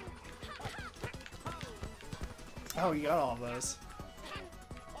 Oh, you got all of those.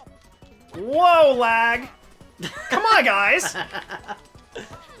 Whoa, lag! Come on, guys!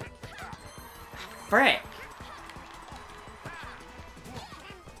 Frick.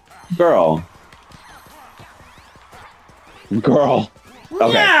 Girl. Girl.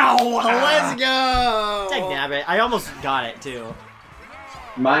 Okay. Now! Let's go! Dagnabbit. I almost got it, too.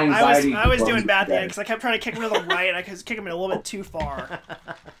 My anxiety. I was doing bad then because I kept trying to kick him to the right and I was kicking him a little bit too far.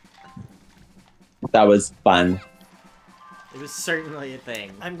 That was fun. It was certainly a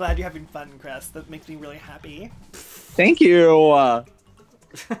thing. I'm glad you're having fun, Chris. That makes me really happy. Thank you.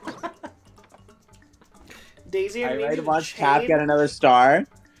 Daisy, Are you I ready need to watch Taff get another star?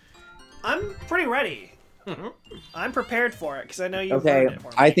 I'm pretty ready. I'm prepared for it because I know you've Okay, learned it for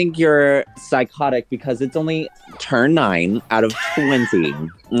me. I think you're psychotic because it's only turn 9 out of 20.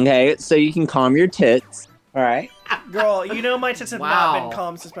 Okay, so you can calm your tits. All right. Girl, you know my tits have Wow. not been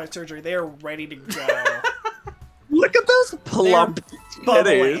calm since my surgery. They are ready to go. Look at those plump titties.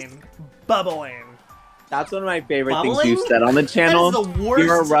 bubbling. Bubbling. That's one of my favorite Bubbling? things you said on the channel. That is the worst You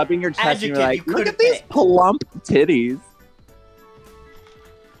were rubbing your chest and adjective you're like, you look could at these pick." plump titties.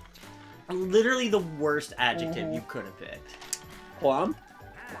 Literally the worst adjective you could have picked. Plump?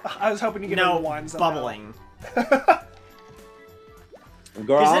 I was hoping you could No, know one somehow. bubbling.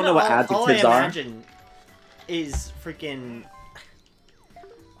 Girl, I don't know what all I adjectives are. imagine is freaking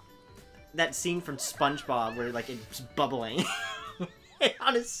that scene from SpongeBob where like it's bubbling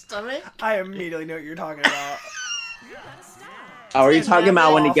on his stomach. I immediately know what you're talking about. Oh, are you Isn't talking that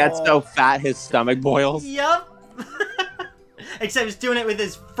about when he gets awful? so fat his stomach boils? Yup. Except he's doing it with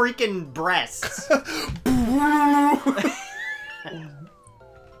his freaking breasts.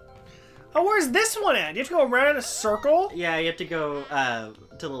 Oh, where's this one at? You have to go around in a circle? Yeah, you have to go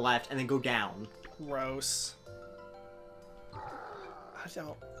to the left and then go down. Gross. I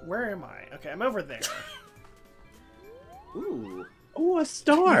don't... Where am I? Okay, I'm over there. Ooh. Oh, a You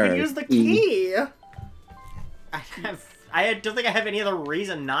star. can use the key. I don't think I have any other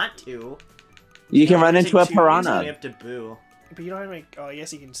reason not to. You can Yeah, run I'm into a using two. We piranha. have to boo. But you don't have to make... Oh,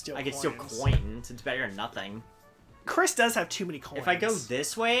 yes, you can steal I can coins. steal coins. It's better than nothing. Chris does have too many coins. If I go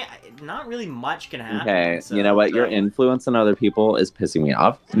this way, not really much can happen. Okay, so- you know what? Your influence on other people is pissing me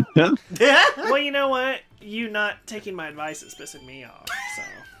off. Well, you know what? You not taking my advice is pissing me off, so...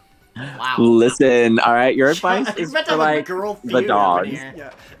 Wow. Listen, all right, your advice It's is about to for have a like girl the feud dogs. happen here.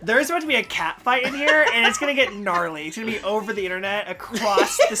 Yeah. There's about to be a cat fight in here, and it's gonna get gnarly. It's gonna be over the internet,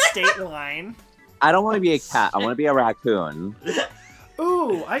 across the state line. I don't want to be a cat. I want to be a raccoon.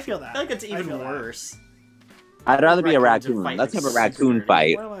 Ooh, I feel that. I feel like it's even feel that. worse. I'd rather be a Raccoons are raccoon. fighting Let's have a super raccoon dirty.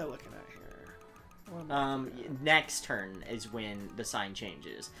 fight. What am I looking at here? What am I- Next turn is when the sign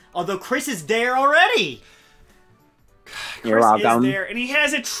changes. Although Chris is there already. You're Chris welcome. is there, and he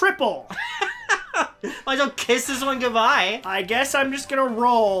has a triple. Might as well kiss this one goodbye. I guess I'm just gonna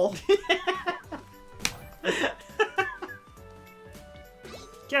roll.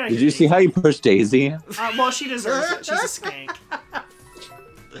 Get out of Did here, you see how you pushed Daisy? well, she deserves it. She's a skank.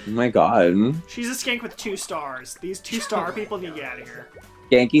 Oh my god. She's a skank with 2 stars. These 2-star people need to get out of here.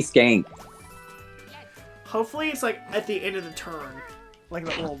 Skanky skank. Hopefully it's like at the end of the turn. Like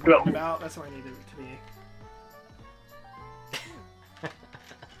that little roundabout. That's where I need it to be.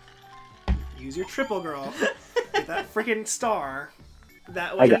 Use your triple, girl. Get that freaking star.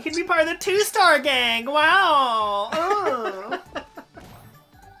 That way you can be part of the 2-star gang. Wow. Oh.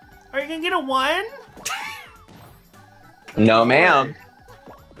 Are you gonna get a 1? No, ma'am.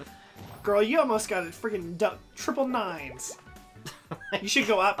 Girl, you almost got a freaking triple 9s. You should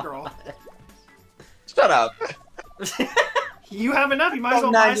go up, girl. Shut up. You have enough. You might as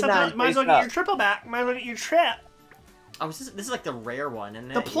well buy something. Might as well get your triple back. Might as well get your trip. Oh, this is like the rare one,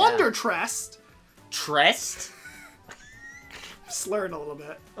 isn't it? The plunder trest. Trest? Slurring a little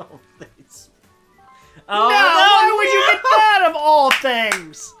bit. Oh, thanks. Oh, no! Why would you get that of all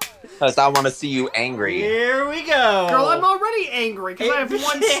things? Because I want to see you angry. Here we go. Girl, I'm already angry because I have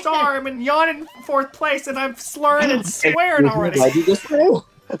 1 star. I'm in yawning 4th place and I'm slurring and swearing already. Why'd you just say?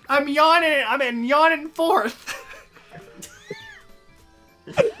 I'm yawning. I'm in yawning 4th.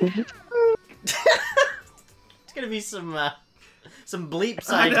 It's gonna be some bleep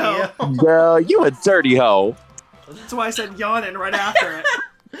side I know. Girl, you a dirty hoe. That's why I said yawning right after it.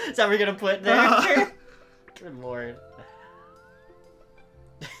 Is that what we're gonna put there? Good lord.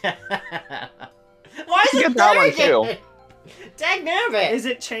 Why is it that one too? Dang nabbit! Is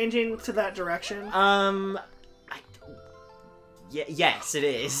it changing to that direction? Yes, it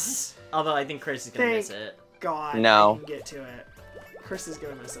is. Although I think Chris is gonna miss it. God, no. I can get to it. Chris is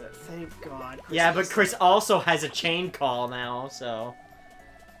gonna miss it. Thank God. Yeah, but Chris also has a chain call now, so.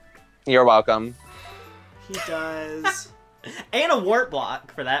 You're welcome. He does. And a warp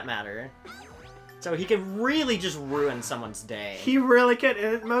block, for that matter. So he could really just ruin someone's day. He really could,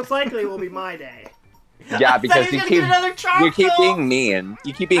 and it most likely will be my day. Yeah, because you keep being mean.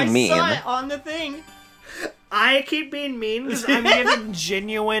 You keep being mean. I saw it on the thing. I keep being mean because I'm giving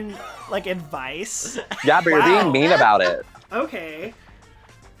genuine, like, advice. Yeah, but you're being mean about it. Okay.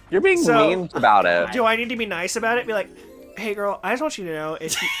 You're being mean about it. Do I need to be nice about it? Be like, hey girl, I just want you to know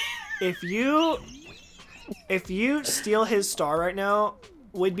if you steal his star right now,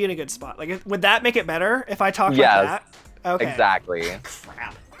 we'd be in a good spot. Like, would that make it better if I talk like that? Okay. Exactly.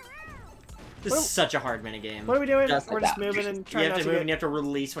 Crap. This is such a hard minigame. What are we doing? Just We're like just that. moving and trying You have not to move get... and you have to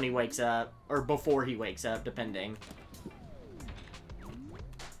release when he wakes up. Or before he wakes up, depending.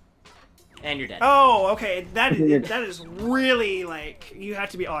 And you're dead. Oh, okay. That is really, like, you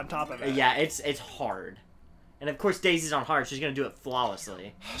have to be on top of it. Yeah, it's hard. And of course Daisy's on hard, she's gonna do it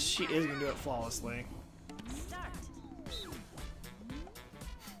flawlessly. She is gonna do it flawlessly.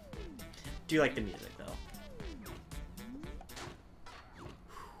 Do you like the music, though?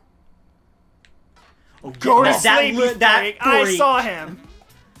 Oh, Go to that sleep, you freak. I freak. saw him.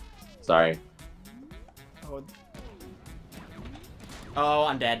 Sorry. Oh,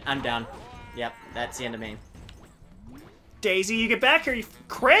 I'm dead. I'm down. Yep, that's the end of me. Daisy, you get back here, you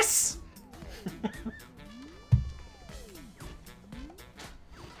Chris!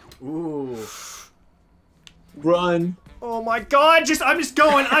 Ooh. Run. Oh my God! I'm just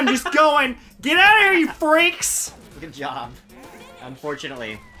going. I'm just going. Get out of here, you freaks! Good job.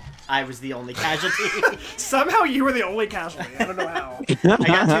 Unfortunately, I was the only casualty. Somehow you were the only casualty. I don't know how. I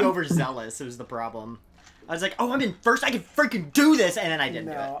got too overzealous. It was the problem. I was like, oh, I'm in first. I can freaking do this, and then I didn't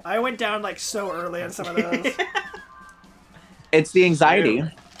do it. I went down like so early on some of those. It's the anxiety.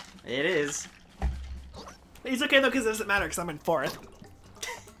 It is. It's okay though, because it doesn't matter, because I'm in 4th.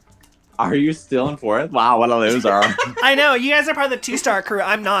 Are you still in 4th? Wow, what a loser. I know, you guys are part of the 2-star crew.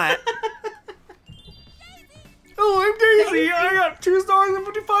 I'm not. Oh, I'm Daisy. I got 2 stars and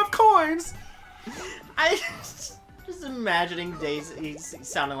 55 coins. I just imagining Daisy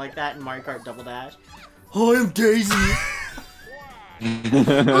sounding like that in Mario Kart Double Dash. Hi, I'm Daisy.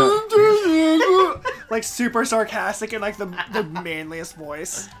 I'm Daisy. Like super sarcastic and like the manliest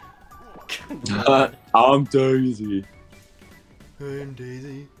voice. I'm Daisy. I'm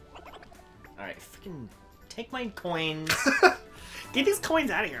Daisy. Alright, freaking take my coins. Get these coins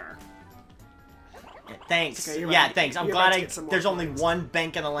out of here. Yeah, thanks. Okay, yeah, right. thanks. I'm You're glad about to get some more there's only coins. one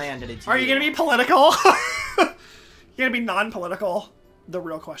bank in the land and it's Are you gonna be political? You're gonna be non-political? The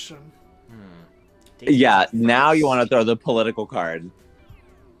real question. Yeah, now you want to throw the political card.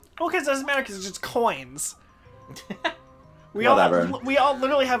 Well, because it doesn't matter because it's just coins. We Whatever. all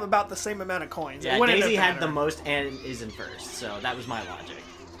literally have about the same amount of coins. Yeah, It wouldn't Daisy have had the mattered. most and is in first, so that was my logic.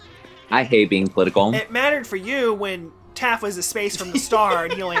 I hate being political. It mattered for you when Taff was a space from the star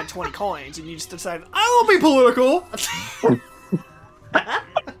and he only had 20 coins, and you just decided, I will be political!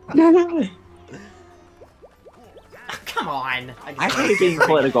 Come on. I hate being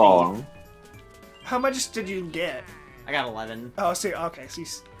political. How much did you get? I got 11. Oh, so okay, so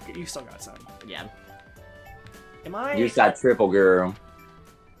you still got some. Yeah. Am I? You just got triple, girl.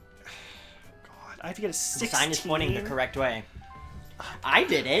 God, I have to get a The 16. sign is pointing the correct way. I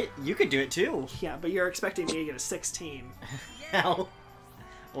did it. You could do it too. Yeah, but you're expecting me to get a 16. Hell.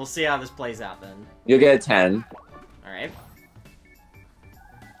 We'll see how this plays out then. You'll get a 10. Alright.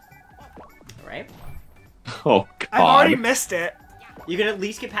 Alright. Oh, God. I've already missed it. You can at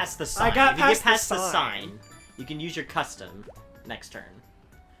least get past the sign. I got if you get past past the the sign. sign, you can use your custom next turn.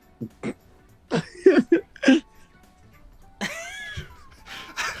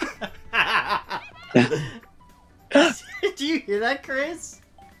 Do you hear that, Chris?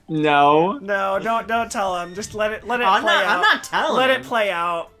 No. No, don't tell him. Just let it play out. I'm not telling Let him. it play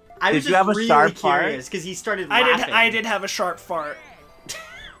out. I was Did you just have a really sharp fart? curious because he started laughing. I did have a sharp fart.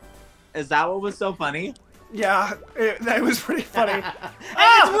 Is that what was so funny? Yeah, that was pretty funny. Hey,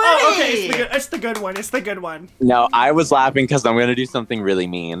 oh, it's okay, Woody! it's the good one. It's the good one. No, I was laughing because I'm gonna do something really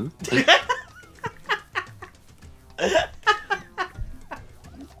mean.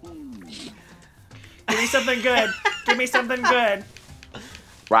 Give me something good. Give me something good.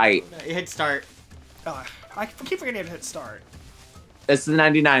 Right. Hit start. Oh, I keep forgetting to hit start. It's the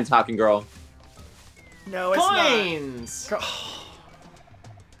 99 talking girl. No, it's Coins! not.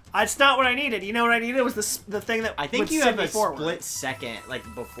 It's not what I needed. You know what I needed was the thing that I think would you send have a me forward. split second, like,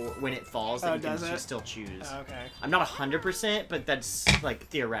 before, when it falls, that Oh, you can does it? still choose. Oh, okay. I'm not 100%, but that's, like,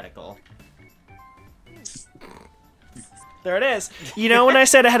 theoretical. There it is. You know when I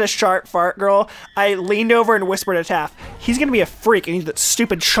said I had a sharp fart, girl, I leaned over and whispered to Taff, he's going to be a freak and he's that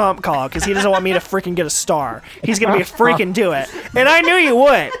stupid chomp call because he doesn't want me to freaking get a star. He's going to be a freak and do it. And I knew you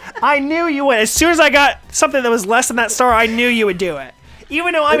would. I knew you would. As soon as I got something that was less than that star, I knew you would do it.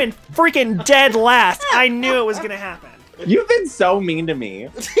 Even though I'm in freaking dead last, I knew it was going to happen. You've been so mean to me.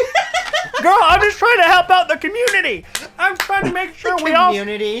 Girl, I'm just trying to help out the community. I'm trying to make sure we all...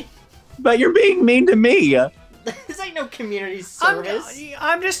 Community? But you're being mean to me. This ain't no community service.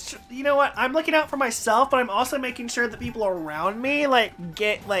 I'm just, you know what? I'm looking out for myself, but I'm also making sure that people around me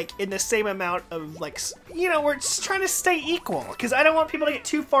get in the same amount of we're just trying to stay equal because I don't want people to get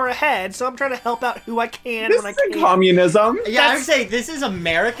too far ahead. So I'm trying to help out who I can This when I isn't can. communism. Yeah, I would say this is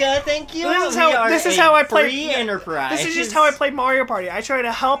America, thank you. This is how I play free enterprise. This is just how I play Mario Party. I try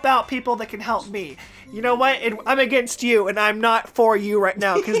to help out people that can help me. You know what? I'm against you, and I'm not for you right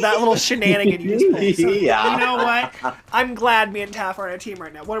now because that little shenanigan you just pulled. So, Yeah. You know what? I'm glad me and Taff are on a team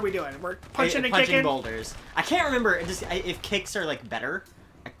right now. What are we doing? We're punching and kicking? boulders. I can't remember if kicks are like better.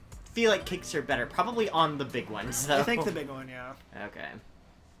 I feel like kicks are better. Probably on the big ones, though. I think the big one, yeah. Okay.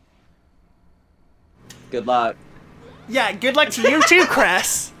 Good luck. Yeah, good luck to you too,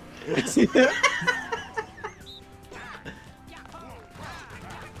 Chris.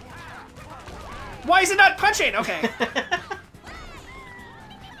 Why is it not punching? Okay.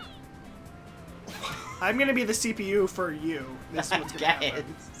 I'm gonna be the CPU for you. That's what's gonna happen.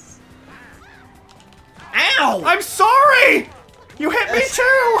 Ow! I'm sorry! You hit me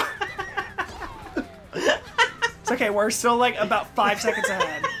too! It's okay, we're still like about 5 seconds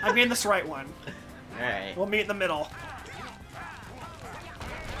ahead. I'm getting this right one. Alright. We'll meet in the middle.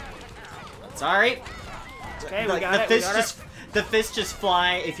 Sorry. Okay, we got it. The fists just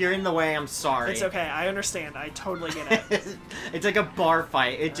fly. If you're in the way, I'm sorry. It's okay, I understand. I totally get it. It's like a bar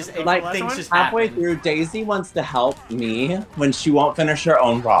fight. It just Like, things just halfway happen. through, Daisy wants to help me when she won't finish her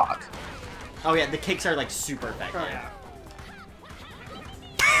own rock. Oh yeah, the kicks are like super effective. Oh,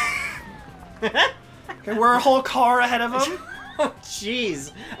 yeah. Okay, we're a whole car ahead of them. Oh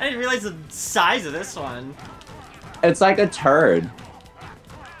jeez, I didn't realize the size of this one. It's like a turd.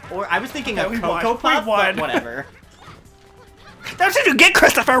 Or I was thinking Okay, a we Cocoa won. We Puff, won. but whatever. That's what you get,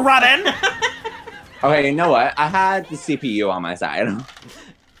 Christopher Robin! Okay, you know what? I had the CPU on my side.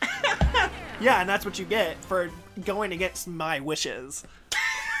 Yeah, and that's what you get for going against my wishes.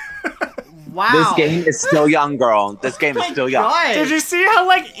 Wow. This game is still young, girl. This game is still young. God. Did you see how,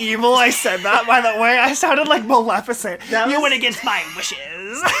 evil I said that, by the way? I sounded like Maleficent. That You was- went against my wishes.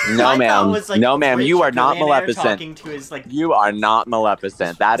 No, I thought ma'am. it was, like, No, ma'am. rich You are not billionaire Maleficent. talking to his, like, You are not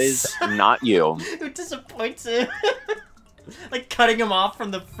Maleficent. That is not you. who disappoints him. Like cutting him off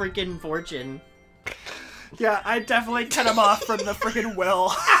from the freaking fortune. Yeah, I definitely cut him off from the freaking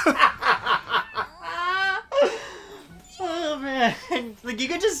will. Oh man, like you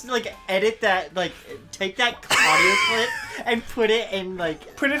could just like edit that, like take that audio clip and put it in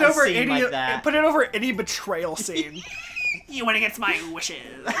like Put it a over scene any like that. put it over any betrayal scene. You went against my wishes.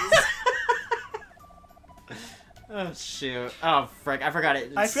 Oh shoot! Oh frick! I forgot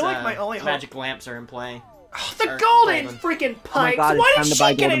it. I feel like my only hope- magic lamps are in play. Oh, the Or golden golden. freaking pipes. God, it's Why time did to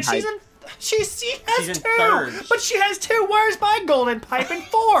buy she get golden it? She's pipe. in. She has She's in two, third. but she has two. Where's my golden pipe in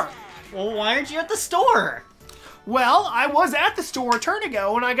fourth? Well, why aren't you at the store? Well, I was at the store a turn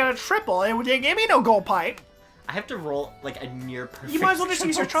ago and I got a triple and it didn't give me no gold pipe. I have to roll like a near perfect. You might as well just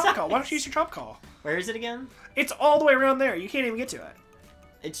use your triple trump call. Why don't size. you use your trump call? Where is it again? It's all the way around there. You can't even get to it.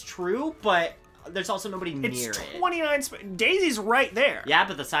 It's true, but there's also nobody near It's it. 29. Daisy's right there. Yeah,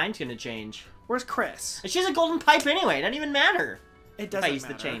 but the sign's gonna change. Where's Chris? And she has a golden pipe anyway. It doesn't even matter. It If doesn't I use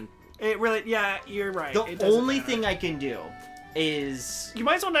matter. the chain. It really, yeah, you're right. The It doesn't only matter. thing I can do is You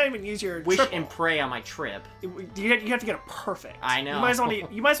might as well not even use your wish triple. and pray on my trip. You have to get it perfect. I know.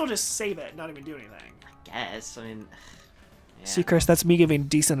 You might as well just save it, and not even do anything. Guess. I mean, yeah. See, Chris, that's me giving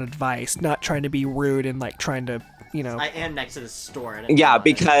decent advice, not trying to be rude and like trying to, you know. I am next to the store. I didn't Yeah, realize.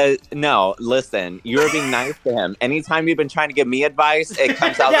 because no, listen, you're being nice to him. Anytime you've been trying to give me advice, it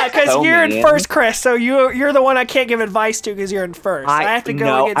comes out. Yeah, because so you're mean. in first, Chris. So you're the one I can't give advice to because you're in first. I have to go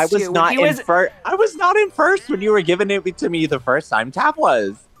no, against I was you. not in first. I was not in first when you were giving it to me the first time. Tap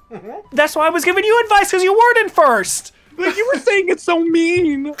was. That's why I was giving you advice because you weren't in first. But you were saying it's so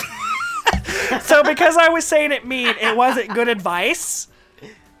mean. So because I was saying it mean, it wasn't good advice.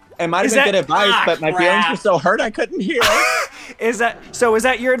 It might have Is been that- good advice, but my feelings were so hurt I couldn't hear. Is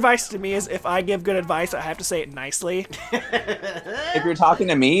that your advice to me? Is if I give good advice, I have to say it nicely? If you're talking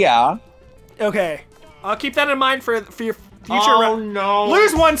to me, yeah. Okay, I'll keep that in mind for your future. Oh no!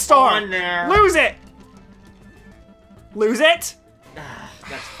 Lose 1 star. On there. Lose it. Lose it.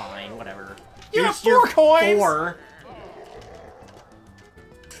 That's fine. Whatever. You Here's have 4 your coins. 4.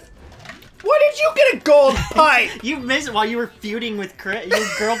 Why did you get a gold pipe? You missed it while you were feuding with Chris. Your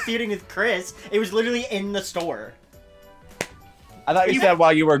girl feuding with Chris. It was literally in the store. I thought you said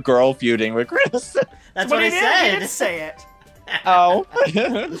while you were girl feuding with Chris. That's what I He said. did say it. Oh.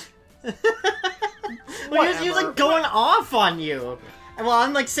 Well, he was like going off on you. And while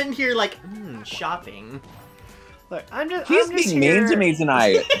I'm like sitting here like, shopping. Look, I'm just. He's I'm just being mean to me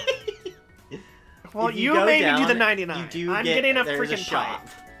tonight. Well, If you go made me down, do the 99. You do I'm get, getting a there's freaking shop. pipe.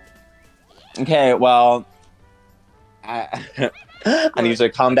 Okay, well, I need to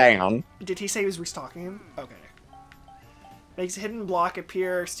calm down. Did he say he was restocking him? Okay. Makes a hidden block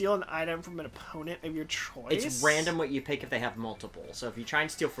appear. Steal an item from an opponent of your choice. It's random what you pick if they have multiple. So if you try and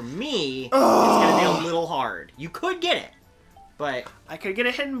steal from me, it's gonna be a little hard. You could get it, but I could get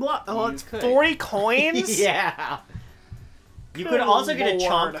a hidden block. Oh, You it's could. 40 coins? yeah. You Good could also get a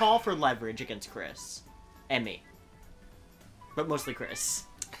lord. chomp call for leverage against Chris and me, but mostly Chris.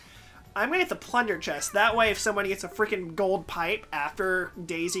 I'm gonna get the plunder chest. That way, if somebody gets a freaking gold pipe after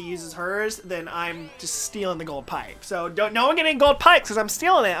Daisy uses hers, then I'm just stealing the gold pipe. So don't no one get any gold pipes because I'm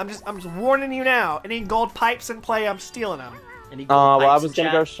stealing it. I'm just warning you now. Any gold pipes in play, I'm stealing them. Any Oh, gold well, I pipes was in gonna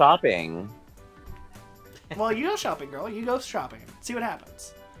chat? go shopping. Well, you go shopping, girl. You go shopping. See what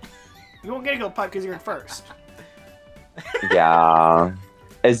happens. You won't get a gold pipe because you're in first. Yeah.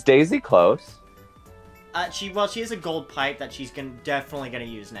 Is Daisy close? She has a gold pipe that she's definitely gonna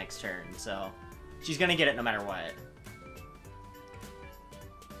use next turn, so she's gonna get it no matter what.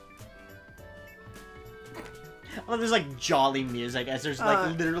 Oh, there's like jolly music as there's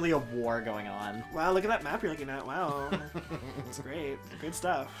like literally a war going on. Wow, look at that map you're looking at. Wow, it's great. Good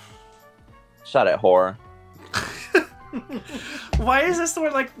stuff. Shut it, whore. Why is this where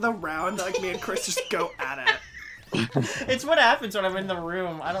like the round that like me and Chris just go at it? It's what happens when I'm in the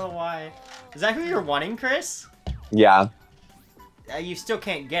room. I don't know why. Is that who you're wanting, Chris? Yeah. You still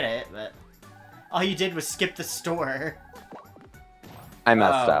can't get it, but all you did was skip the store. I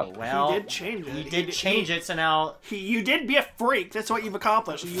messed Oh, up. well, He did change it. He did change it, so now You did be a freak. That's what you've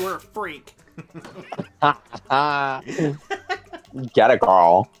accomplished. You were a freak. Get it,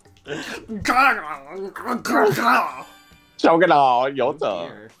 girl. Choke it all, Yota.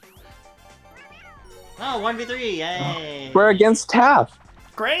 Here. Oh, 1v3, yay! We're against Taff.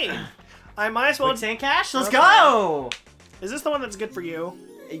 Great. I might as well. Quicksand Cash, let's Okay. go! Is this the one that's good for you?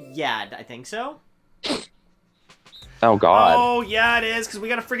 Yeah, I think so. Oh, God. Oh yeah, it is. Because we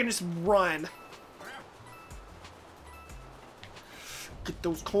gotta freaking just run. Get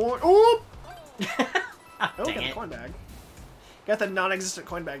those coins. Oop! Oh, got Dang the it. coin bag. Got the non-existent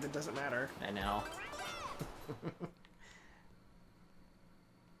coin bag that doesn't matter. I know.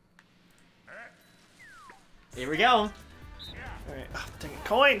 Here we go. Alright. Oh, dang it.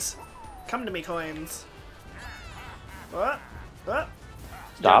 Coins! Come to me, coins. What? What?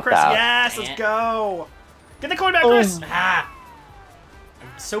 Stop Chris, that. yes, Dang let's it. go. Get the coin back, Chris. Ah!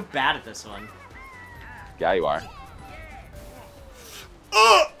 I'm so bad at this one. Yeah, you are.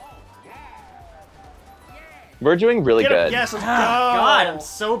 We're doing really Get him. good. Yes, let's go. God, I'm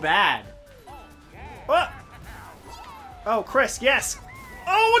so bad. What? Oh, Chris, yes.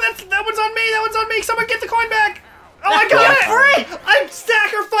 Oh, that one's on me. That one's on me. Someone get the coin back. Oh, I got it. Free. I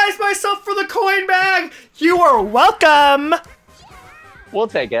sacrificed myself for the coin bag. You are welcome. We'll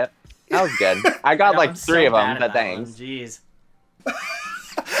take it. That was good. I got No, like I'm 3 of so them, bad but at that one, thanks. Jeez.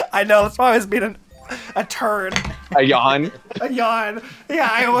 I know. That's why I was being a turd. A yawn. A yawn. Yeah,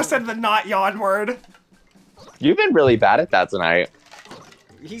 I almost said the not yawn word. You've been really bad at that tonight.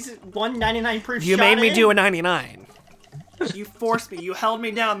 He's 199 proof. You shot made me in. do a 99. You forced me. You held me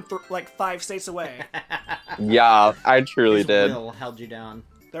down like 5 states away. Yeah, I truly His did. will held you down.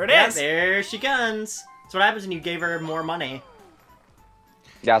 There it Yeah, is. there she comes. That's what happens when you gave her more money.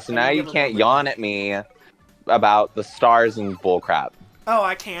 Yeah, so now you can't yawn at me about the stars and bullcrap. Oh,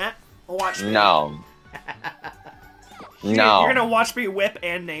 I can't. Watch me. No. You're No. gonna watch me whip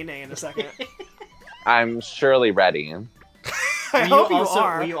and nay nay in a second. I'm surely ready. I hope you also,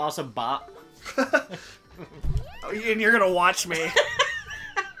 are. Will you also bop? And you're gonna watch me.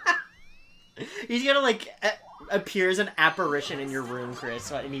 He's gonna like appear as an apparition in your room, Chris,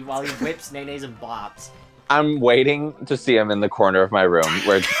 while he whips nays and bops. I'm waiting to see him in the corner of my room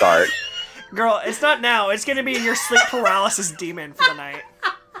where it's dark. Girl, it's not now. It's gonna be your sleep paralysis demon for the night.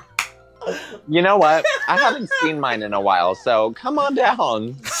 You know what? I haven't seen mine in a while, so come on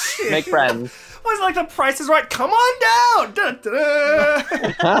down. Make friends. Was it like the Price is Right? Come on down! Da,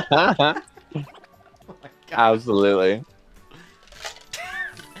 da, da. Absolutely.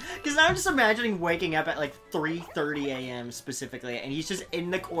 Because I'm just imagining waking up at like 3:30 a.m. specifically, and he's just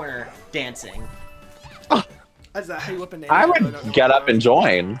in the corner dancing. Is that how you whip a nay? I would get up and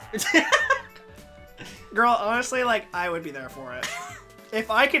join. Girl, honestly, like, I would be there for it.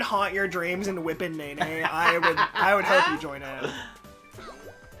 If I could haunt your dreams and whip in Nene, I would hope you join in.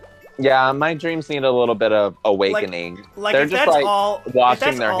 Yeah, my dreams need a little bit of awakening. Like They're if just that's like all,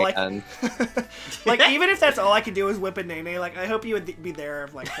 washing their hands. Like, even if that's all I could do is whip a Nene, like, I hope you would be there,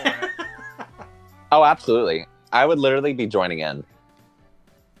 like, for it. Oh, absolutely. I would literally be joining in.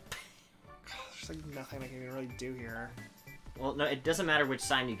 There's like nothing I can even really do here. Well, no, it doesn't matter which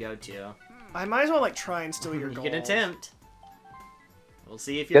sign you go to. I might as well, like, try and steal your You gold. can attempt. We'll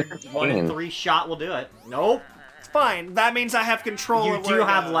see if your Get the 1 in cane. 3 shot will do it. Nope. It's fine. That means I have control You of where do it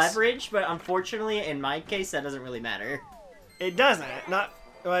have goes. leverage, but unfortunately, in my case, that doesn't really matter. It doesn't. Not.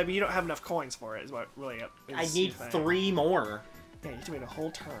 Well, I mean, you don't have enough coins for it, is what really is I need the thing. 3 more. Yeah, you have to wait a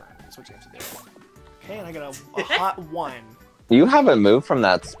whole turn. That's what you have to do. Okay, and I got a hot 1. You haven't moved from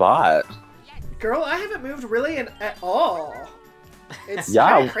that spot. Girl, I haven't moved really at all. It's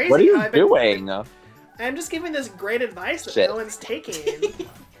Yeah, kinda crazy. what are you I've been- doing? I'm just giving this great advice that Shit. no one's taking.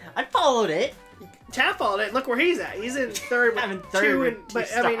 I followed it. Taff followed it. Look where he's at. He's in third with I'm in third 2, with and, 2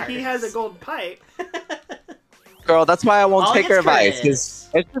 but I mean he has a stars. golden pipe. Girl, that's why I won't All take her against advice, Chris.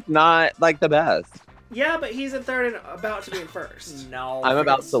 because it's just not, like, the best. Yeah, but he's in third and about to be in first. No. I'm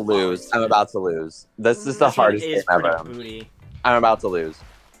about to lose. I'm about to lose. This is the This one hardest game is pretty ever. booty. I'm about to lose.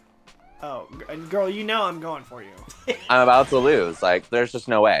 Oh, and girl, you know I'm going for you. I'm about to lose. Like, there's just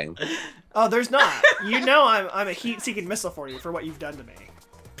no way. Oh, there's not. You know I'm a heat-seeking missile for you for what you've done to me.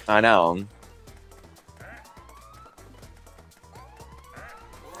 I know.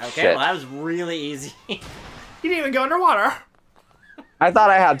 Okay, Shit. well that was really easy. You didn't even go underwater. I thought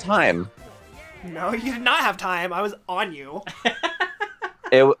I had time. No, you did not have time. I was on you.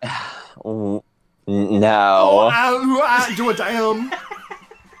 It. Oh, No. do a damn.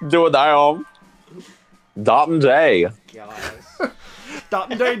 Do a damn. Dot and J. Gosh. Stop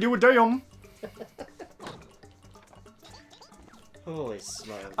and day, do a damn. Holy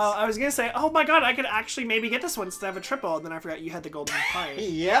smokes. I was gonna say, oh my god, I could actually maybe get this one instead of a triple, and then I forgot you had the golden pipe.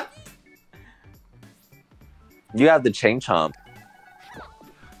 Yep. You have the chain chomp.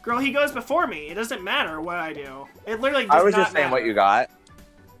 Girl, he goes before me. It doesn't matter what I do. It literally does I was not just saying matter. what you got.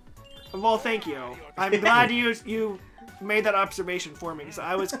 Well, thank you. I'm glad you made that observation for me, because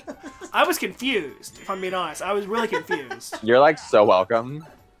I was confused, if I'm being honest. I was really confused. You're like so welcome.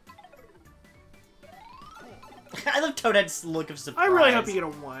 I love Toadette's look of surprise. I really hope you get a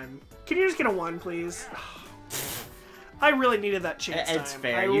 1. Can you just get a 1, please? I really needed that chance time. It's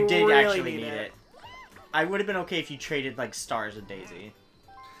fair. I You did really actually need it. I would have been okay if you traded like stars with Daisy.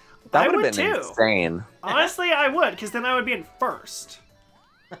 That I would have would been too. insane. Honestly, I would, because then I would be in first.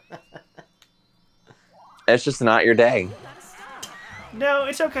 It's just not your day. No,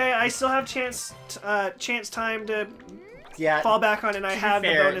 it's okay. I still have chance time to Yeah. fall back on, and I to be have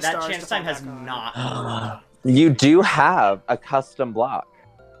fair, the bonus that stars chance to fall time has back on. not. You do have a custom block.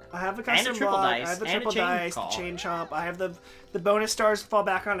 I have a a custom triple block. dice, I have the and a triple chain dice, call. the chain chomp. I have the bonus stars to fall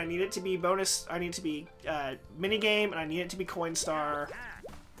back on. I need it to be bonus. I need it to be mini game, and I need it to be coin star.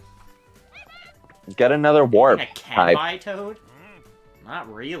 Get another warp And a can type. buy Toad?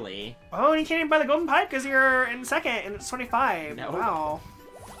 Not really. Oh, and you can't even buy the golden pipe because you're in second, and it's 25. No. Wow.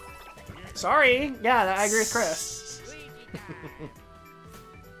 Sorry. Yeah, I agree with Chris.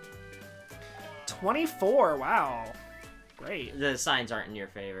 24. Wow. Great. The signs aren't in your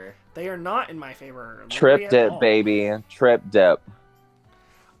favor. They are not in my favor. Trip literally at dip, all. baby. Trip dip.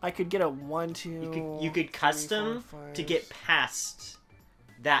 I could get a 1, 2. You could 3, custom 4, 5. to get past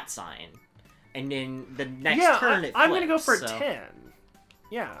that sign, and then the next Yeah, turn it I'm gonna go for flips, so- 10.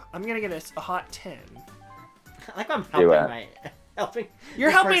 Yeah, I'm gonna get a hot 10. I like I'm Do helping it. helping. You're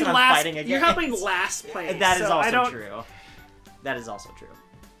this helping person I'm last. fighting You're against. helping last place. That is so I also don't... true. That is also true.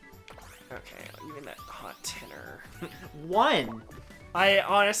 Okay, I'll give me that hot tinner. 1. I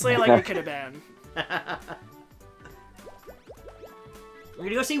honestly like it could have been. We're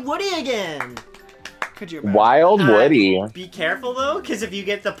gonna go see Woody again. Could you imagine? Wild Woody. Be careful though, because if you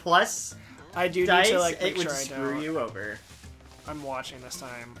get the plus I do dice, need to like make it would sure I screw don't. you over. I'm watching this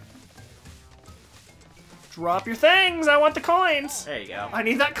time. Drop your things! I want the coins! There you go. I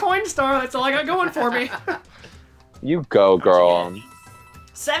need that coin star, that's all I got going for me. You go, girl.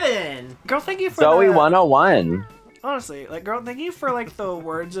 7. Girl, thank you for Zoe the... 101. Honestly, like, girl, thank you for, like, the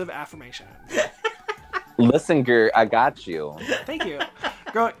words of affirmation. Listen, girl, I got you. Thank you.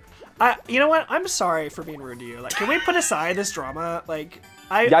 Girl, you know what? I'm sorry for being rude to you. Like, can we put aside this drama? Like,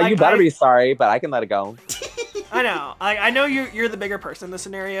 Yeah, you better be sorry, but I can let it go. I know. I know you're the bigger person in this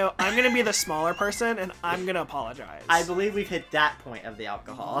scenario. I'm gonna be the smaller person, and I'm gonna apologize. I believe we've hit that point of the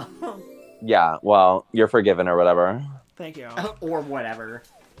alcohol. Yeah, well, you're forgiven or whatever. Thank you. Or whatever.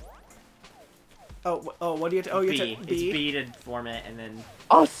 Oh, what do you have to... Oh, you B. have to... It's B? B to form it, and then...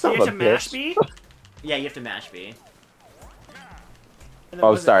 Oh, Do son you of have a to mash bitch. B? Yeah, you have to mash B. And then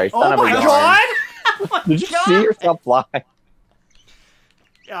Oh, was it- sorry. Oh Son of a my gun. god! Did you see yourself fly?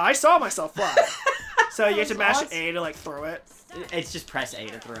 Yeah, I saw myself fly. So you have to That mash was A to, like, throw it. It's just press A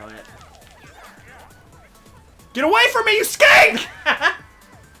to throw it. Get away from me, you skank!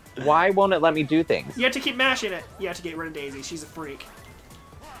 Why won't it let me do things? You have to keep mashing it. You have to get rid of Daisy. She's a freak.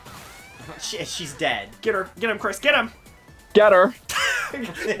 She's dead. Get her. Get him, Chris. Get him. Get her.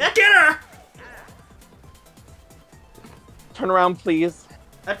 Get her! Turn around, please.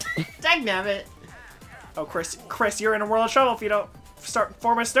 Dagnabbit. Oh, Chris, you're in a world of trouble if you don't start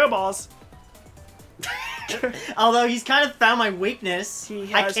forming snowballs. Although he's kind of found my weakness. He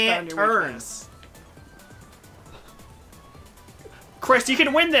I has can't found your turn. weakness. Chris, you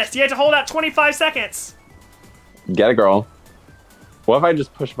can win this. You have to hold out 25 seconds. Get it, girl. What if I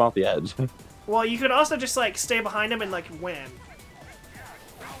just push him off the edge? Well, you could also just, like, stay behind him and, like, win.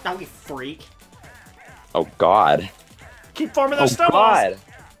 That would be freak. Oh, God. Keep forming Oh, those snowballs. God.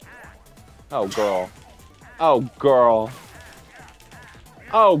 Oh, girl. Oh, girl.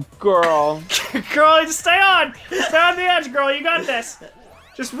 Oh, girl. Girl, just stay on. Stay on the edge, girl. You got this.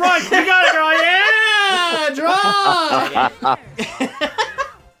 Just run. You got it, girl. Yeah! Draw!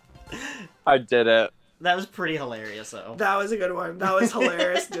 I did it. That was pretty hilarious, though. That was a good one. That was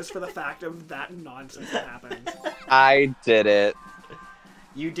hilarious just for the fact of that nonsense that happened. I did it.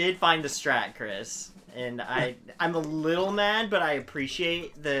 You did find the strat, Chris. And I'm a little mad, but I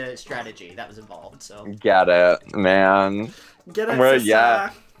appreciate the strategy that was involved, so. Get it, man. Get it, Where sister. ya?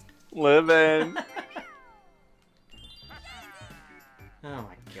 Living. Oh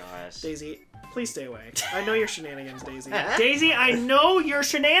my gosh. Daisy, please stay away. I know your shenanigans, Daisy. Daisy, I know your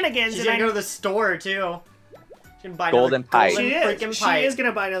shenanigans. She's and gonna I go to the store, too. She's gonna buy Golden another pipe. golden She freaking is. pipe. She is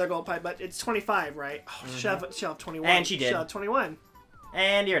gonna buy another gold pipe, but it's 25, right? Oh, she'll have 21. And she did. She'll have 21.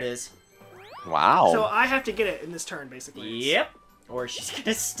 And here it is. Wow. So I have to get it in this turn, basically. Yep. Or she's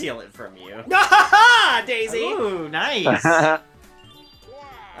gonna steal it from you. Ha Daisy! Ooh, nice.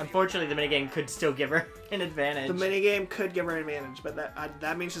 Unfortunately, the minigame could still give her an advantage. The minigame could give her an advantage, but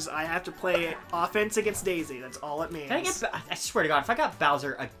that means just I have to play offense against Daisy. That's all it means. Can I get? I swear to God, if I got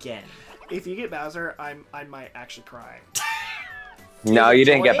Bowser again. If you get Bowser, I might actually cry. No, you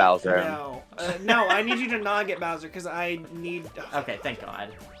didn't get Joy? Bowser. No, no, I need you to not get Bowser because I need. Okay, thank God.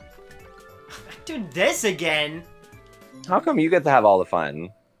 Do this again? How come you get to have all the fun?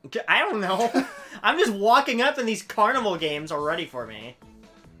 I don't know. I'm just walking up and these carnival games are ready for me.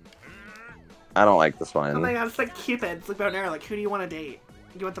 I don't like this Oh my one. god, it's like Cupid. It's like bow and arrow. Like, who do you want to date?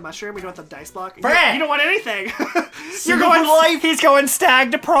 Do you want the mushroom? Or do you want the dice block? You Brett! don't want anything. You're Single going life. He's going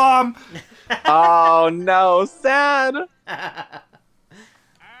stag to prom. Oh no, sad.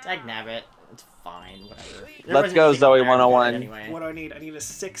 Dagnabbit. It's fine, whatever. There Let's wasn't go, anything Zoe bad 101. Anyway. What do I need? I need a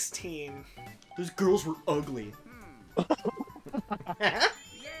 16. Those girls were ugly. Okay,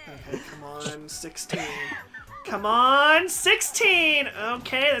 come on, 16. Come on, 16!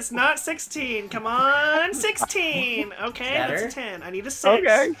 Okay, that's not 16. Come on, 16! Okay, Better? that's a 10. I need a 6.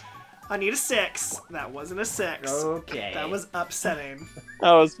 Okay. I need a 6. That wasn't a 6. Okay. That was upsetting.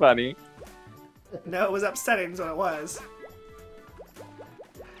 That was funny. No, it was upsetting is what it was.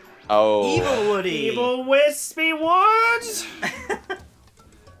 Oh. Evil Woody. Evil Wispy Woods!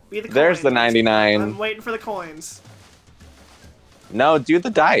 Be the There's the coin. 99. I'm waiting for the coins. No, do the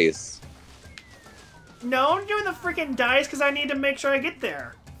dice. No, I'm doing the freaking dice because I need to make sure I get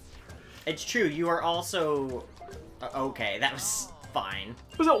there. It's true. You are also okay. That was fine.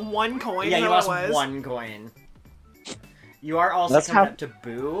 Was it 1 coin? Yeah, Is you that what lost it was? 1 coin. You are also Let's coming have- up to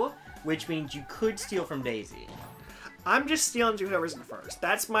Boo, which means you could steal from Daisy. I'm just stealing to whoever's in first.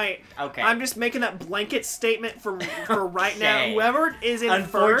 That's my. Okay. I'm just making that blanket statement for right now. Okay. Whoever is in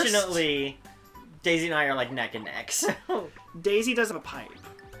Unfortunately, Daisy and I are like neck and neck. So. first, Daisy does have a pipe.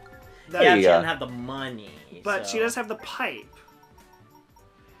 Yeah, Hey, she doesn't have the money. But so. she does have the pipe.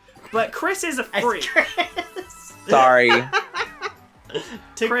 But Chris is a As freak. Chris. Sorry.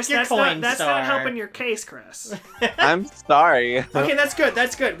 Took Chris, your that's coin, not Star. helping your case, Chris. I'm sorry. Okay, that's good.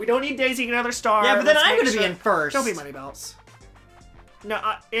 That's good. We don't need Daisy to get another star. Yeah, but then Let's I'm make gonna be in first. Don't be money belts. No,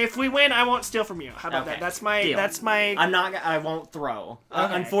 if we win, I won't steal from you. How about Okay, that? That's my. deal. That's my. I'm not. I won't throw.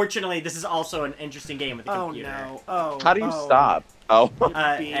 Okay. Unfortunately, this is also an interesting game with the Oh computer. no! Oh. How do you oh. stop? Oh.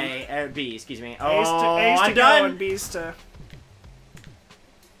 B. B. Excuse me. A's Oh, to, A's to I'm go done. and B's to.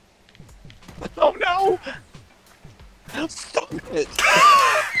 Oh no! Stop it!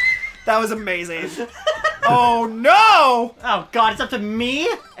 That was amazing. Oh no! Oh god, it's up to me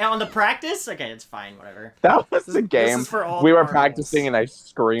on the practice. Okay, it's fine. Whatever. That was This the game. is for all We the were marbles. practicing and I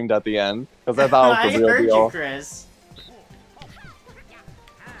screamed at the end because I thought I it was the real heard deal. you, Chris.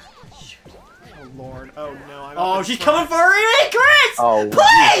 Oh lord! Oh no! I'm Oh, up in she's front. coming for you, Chris! Oh,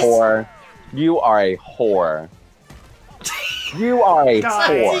 Please! you whore. You are a whore. You are a Guys,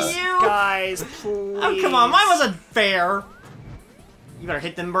 whore. you. guys, please. Oh, come on, mine wasn't fair. You better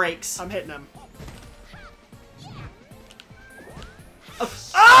hit them brakes. I'm hitting him.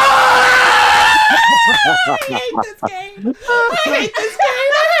 I hate this game. I hate this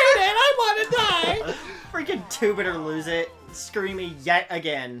game. I hate it. I want to die. Freaking tube it or lose it. Screw me yet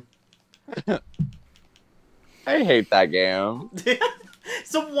again. I hate that game.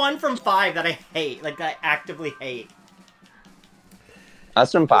 It's the 1 from 5 that I hate. Like, that I actively hate.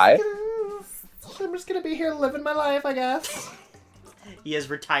 That's from 5? I'm just gonna be here living my life, I guess. He has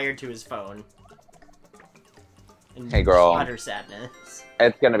retired to his phone. In Hey, girl. utter sadness.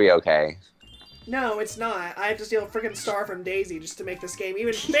 It's gonna be okay. No, it's not. I have to steal a freaking star from Daisy just to make this game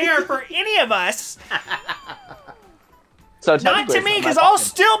even fair for any of us. So Not technically to it's me, my because fault. I'll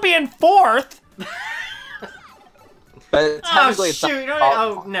still be in fourth. But Oh, technically it's not shoot. my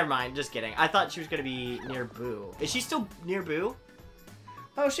fault. Oh, never mind. Just kidding. I thought she was going to be near Boo. Is she still near Boo?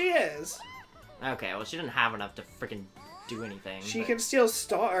 Oh, she is. Okay, well, she didn't have enough to freaking do anything. She but- can steal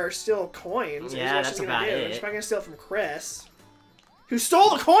steal coins. is Yeah, what that's she's gonna about do. it. She's probably gonna steal from Chris, who stole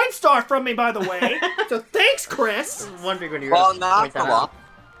the coin star from me, by the way. So thanks, Chris. I was wondering when you were Well, gonna not point for that long. out.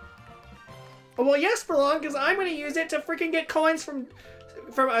 Oh, well, yes, for long, because I'm gonna use it to freaking get coins from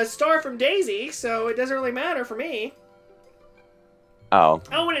a star from Daisy. So it doesn't really matter for me. Oh,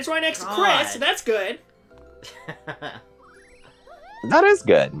 Oh, and it's right next to God. Chris, so that's good. that is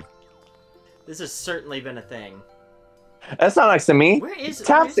good. This has certainly been a thing. That's not next to me. Where is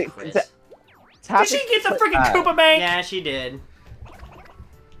Tap Chris? the- Tap Did she it get the like freaking that. Koopa Bank? Yeah, she did.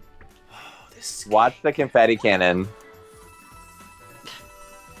 Oh, this Watch the confetti cannon.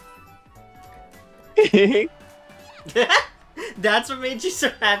 That's what made you so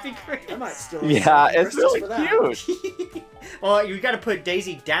happy, Chris? I might steal. Yeah, some it's Chris's really for that. cute. Well, you gotta put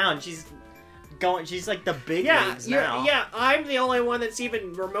Daisy down. She's like the big Yeah, leagues now. yeah. I'm the only one that's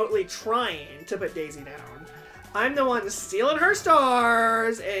even remotely trying to put Daisy down. I'm the one stealing her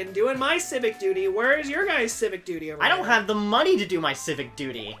stars and doing my civic duty. Where's your guys' civic duty over I don't there? have the money to do my civic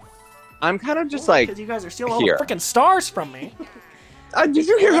duty. I'm kind of just like, because you guys are stealing all here. the freaking stars from me. did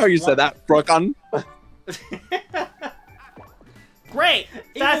you hear how you said that, Brooklyn? Great,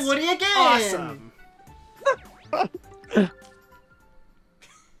 that's Woody again. awesome.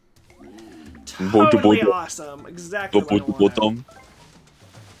 Bottom, Totally bottom. awesome. Exactly what I wanted.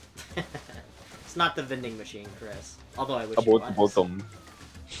 It's not the vending machine, Chris. Although I wish it was.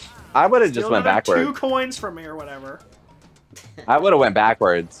 I would have just Steal went another backwards. 2 coins from me or whatever. I would have went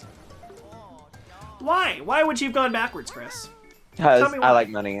backwards Why? Why would you have gone backwards, Chris? because Tell me I why. like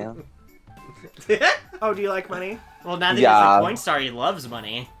money. Oh, do you like money? Well, now that Yeah. he has a coin star, he loves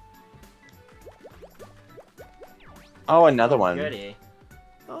money. Oh, another one. Goody.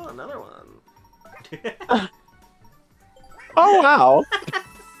 Oh, another one. Oh wow!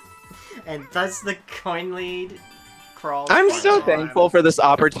 And thus the coin lead crawls. I'm forward. so thankful for this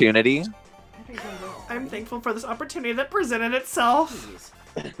opportunity. I'm thankful for this opportunity that presented itself.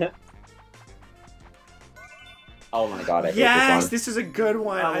 Jeez. Oh my god! I hate Yes, this this is a good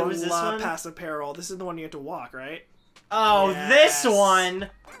one. What I was this love one? Passive Peril. This is the one you have to walk, right? Oh, Yes. this one.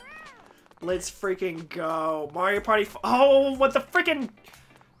 Let's freaking go. Mario Party. Oh, what the freaking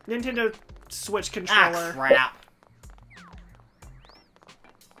Nintendo Switch Ah, controller. crap.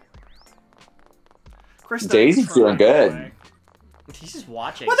 Chris Daisy's Dunn, doing good. by the way. He's just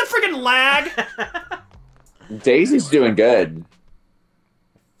watching. What the freaking lag? Daisy's doing good.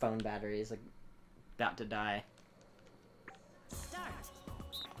 Phone battery is like about to die.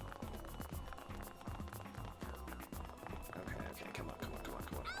 Okay, come on.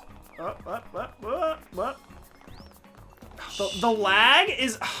 What? The lag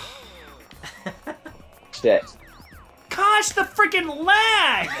is... Shit. Gosh, the freaking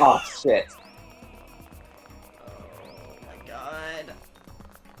lag! Oh, shit.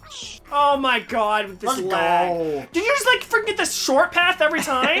 Oh my god, with this Let's lag. go. Did you just like freaking get the short path every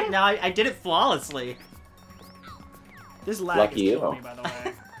time? No, I did it flawlessly. This lag Lucky is you. killing me, by the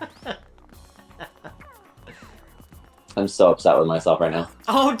way. I'm so upset with myself right now.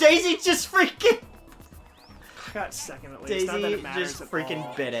 Oh, Daisy just freaking... I got second at least. Not that Daisy it matters just at freaking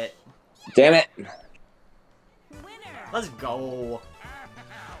all. bit it. Damn it. Let's go.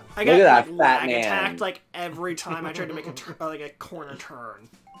 I got Look at that like, fat lag man. attacked like every time I tried to make like a corner turn.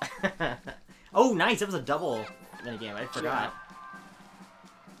 Oh, nice. That was a double minigame. I forgot.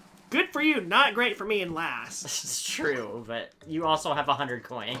 Good for you, not great for me in last. It's true, but you also have 100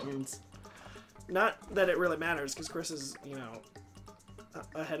 coins. Not that it really matters, because Chris is, you know,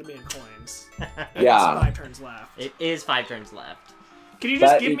 ahead of me in coins. Yeah. It's 5 turns left. It is 5 turns left. Can you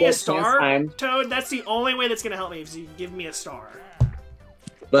just But give you me a get star, chance time. Toad? That's the only way that's going to help me, is you give me a star.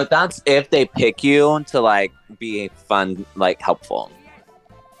 But that's if they pick you to, like, be fun, like, helpful.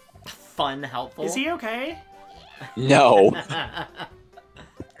 Fun, helpful. Is he okay? No.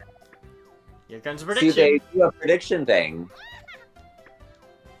 Here comes a See, prediction. they do a prediction thing.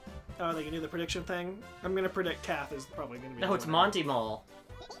 Oh, they can do the prediction thing? I'm going to predict Taff is probably going to be No, the it's winner. Monty Mole.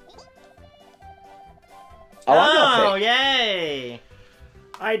 Oh, I'm Oh, gonna pick. yay!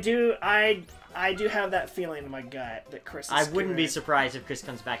 I do have that feeling in my gut that Chris is I wouldn't be good. surprised if Chris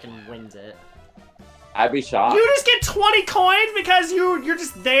comes back and wins it. I'd be shocked. You just get 20 coins because you're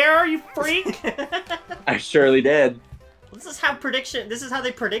just there, you freak. I surely did. This is how This is how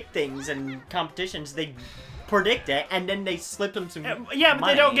they predict things in competitions. They predict it and then they slip them some. Yeah, but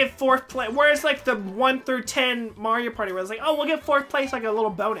money. they don't get 4th place. Whereas like the 1 through 10 Mario Party, where it's like, oh, we'll get 4th place like a little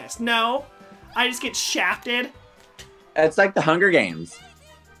bonus. No, I just get shafted. It's like the Hunger Games.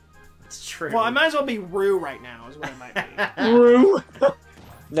 It's true. Well, I might as well be Rue right now, is what I might be. Rue.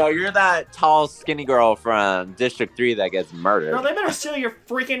 No, you're that tall, skinny girl from District 3 that gets murdered. Girl, they better steal your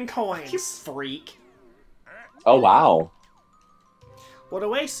freaking You coins. freak. Oh, wow. What a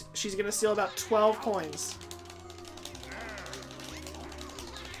waste. She's gonna steal about 12 coins.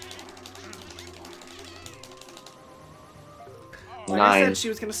 Like I 9. said, she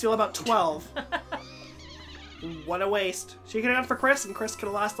was gonna steal about 12. What a waste. She could have gone for Chris, and Chris could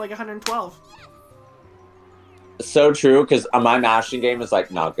have lost like 112. So true, because my mashing game is, like,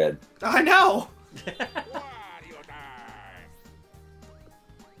 not good. I know!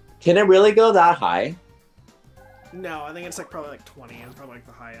 Can it really go that high? No, I think it's like probably like 20 is probably like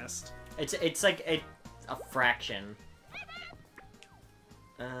the highest. It's like a fraction.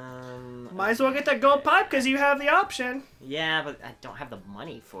 Might as well get that gold pipe because you have the option. Yeah, but I don't have the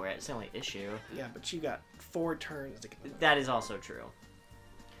money for it. It's the only issue. Yeah, but you got 4 turns to get That is also true.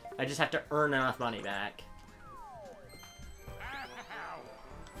 I just have to earn enough money back.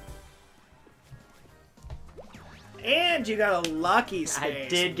 And you got a lucky space. I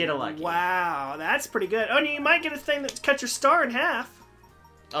did get a lucky. Wow, that's pretty good. Oh, and you might get a thing that cuts your star in half.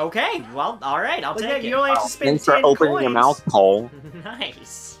 Okay, well, alright, I'll Look take at it. you only have to spend Thanks for 10 opening coins. your mouth, Cole.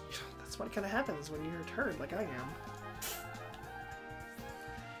 Nice. That's what kind of happens when you're a turd like I am.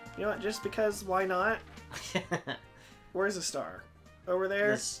 You know what? Just because, why not? Where's the star? Over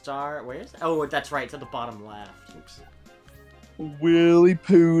there? The star, where's... Oh, that's right, it's at the bottom left. Oops. Willy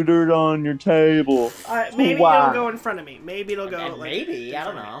pootered on your table. Maybe Wow. it'll go in front of me. Maybe it'll go And like... maybe, in I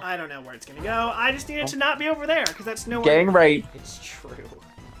don't front of me. know. I don't know where it's gonna go. I just need it to not be over there, because that's nowhere... Gang rape. It's true.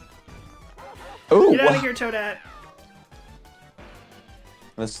 Ooh. Get out of here, Toadette.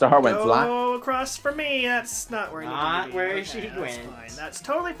 The star went flat. Go across from me. That's not where I need Not to be. where Okay, she that's went. Fine. That's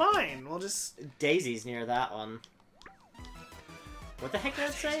totally fine. We'll just... Daisy's near that one. What the heck did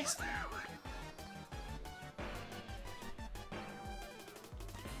it say?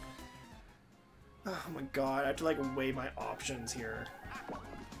 Oh my god, I have to like weigh my options here.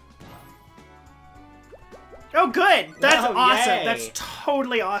 Oh good! That's Oh, awesome! yay. That's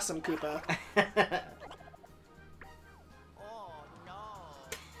totally awesome, Koopa. Is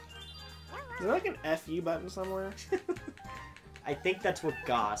there like an FU button somewhere? I think that's what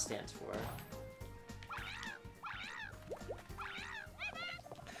GA stands for.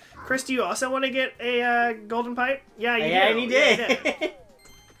 Chris, do you also want to get a golden pipe? Yeah, you Yeah, do. he Yeah, did.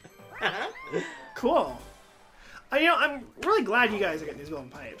 Cool. You know, I'm really glad you guys are getting these golden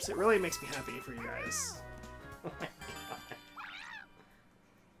pipes. It really makes me happy for you guys.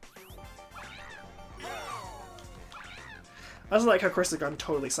 I just like how Chris has gone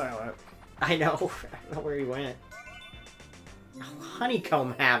totally silent. I know. I don't know where he went. Oh,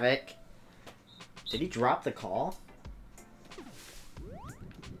 Honeycomb Havoc. Did he drop the call?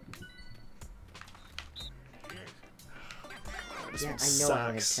 This Yeah, one I know I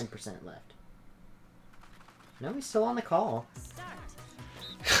only have sucks. 10% left. No, he's still on the call.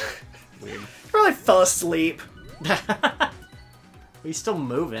 Weird. Probably fell asleep. He's still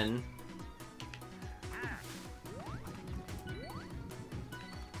moving.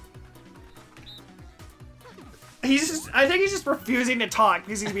 I think he's just refusing to talk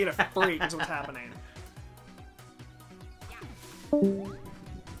because he's being a freak is what's happening.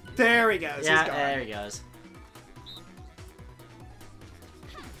 There he goes. Yeah, He's gone. there he goes.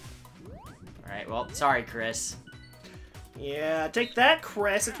 Alright, well, sorry, Chris. Yeah, take that,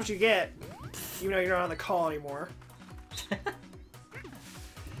 Chris. That's what you get. Even though you're not on the call anymore.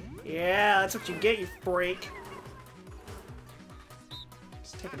 Yeah, that's what you get, you freak.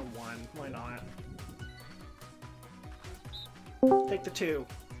 Just taking a 1. Why not? Take the 2.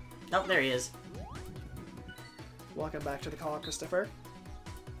 Oh, there he is. Welcome back to the call, Christopher.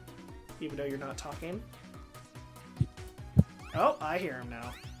 Even though you're not talking. Oh, I hear him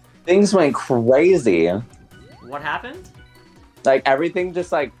now. Things went crazy. What happened? Like, everything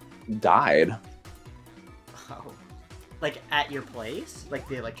just, like, died. Oh. Like, at your place? Like,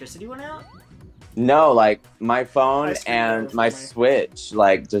 the electricity went out? No, like, my phone I screwed and over my for me. Switch,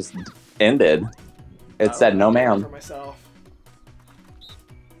 like, just ended. It said, no For ma'am. myself.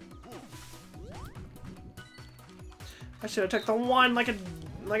 I should have took the 1 like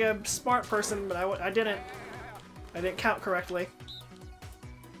a smart person, but I didn't. I didn't count correctly.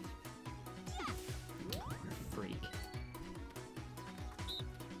 Freak.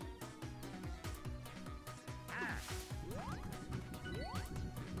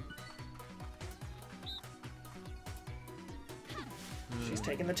 She's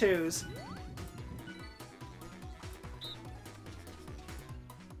taking the 2s.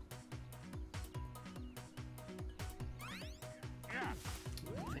 If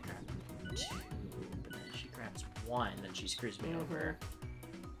I grab 2, but then she grabs 1, then she screws me over.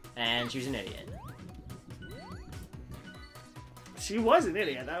 And she was an idiot. She was an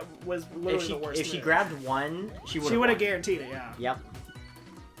idiot. That was literally the worst. If she move. grabbed 1, she would She would have won. guaranteed it, yeah. Yep.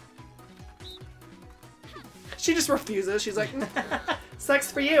 She just refuses. She's like,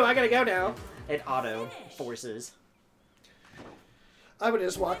 sucks for you. I gotta go now. It auto forces. I would have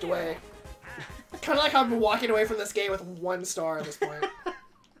just walked away. Kind of like I'm walking away from this game with 1 star at this point.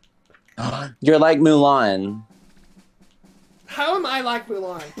 You're like Mulan. How am I like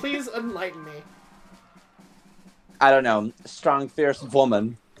Mulan? Please enlighten me. I don't know. Strong, fierce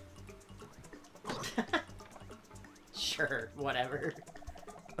woman. Sure, whatever.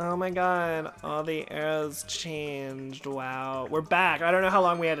 Oh my god, all the arrows changed. Wow. We're back. I don't know how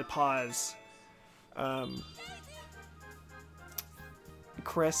long we had to pause.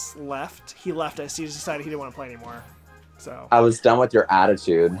 Chris left. He left us. He just decided he didn't want to play anymore. So I was done with your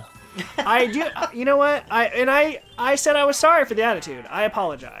attitude. I do. You know what? I said I was sorry for the attitude. I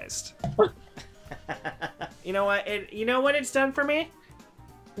apologized. You know what? You know what it's done for me?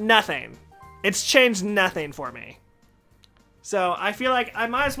 Nothing. It's changed nothing for me. So I feel like I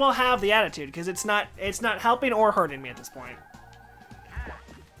might as well have the attitude because it's not helping or hurting me at this point.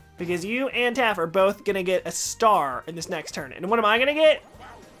 Because you and Taff are both gonna get a star in this next turn, and what am I gonna get?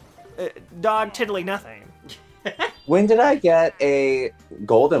 Dog tiddly nothing. When did I get a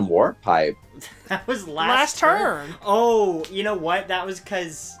golden warp pipe? That was Last turn. Oh, you know what? That was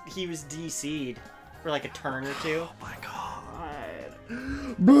because he was DC'd for like a turn or 2. Oh my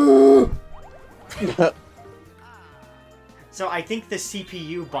god. Boo! So I think the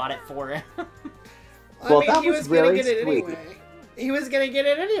CPU bought it for him. Well, that was gonna really get it sweet. anyway. He was gonna get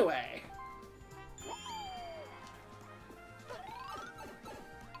it anyway.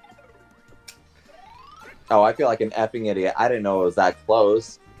 Oh, I feel like an effing idiot. I didn't know it was that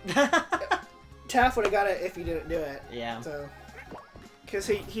close. Taff would have got it if he didn't do it. Yeah. So, because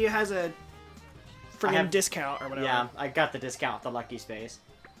he has a I freaking have- discount or whatever. Yeah, I got the discount with the lucky space.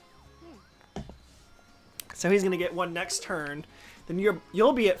 So he's gonna get 1 next turn. Then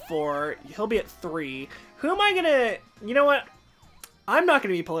you'll be at 4. He'll be at 3. Who am I gonna? You know what? I'm not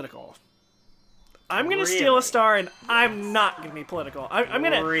gonna be political. I'm gonna steal a Really? star, and I'm not gonna be political. I'm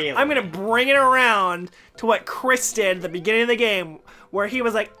gonna Really? I'm gonna bring it around to what Chris did at the beginning of the game, where he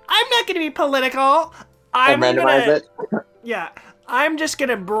was like, "I'm not gonna be political. I'm And randomize gonna it. yeah. I'm just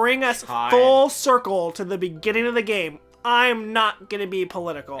gonna bring us Fine. full circle to the beginning of the game. I'm not gonna be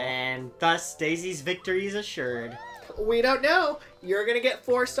political. And thus, Daisy's victory is assured. We don't know. You're gonna get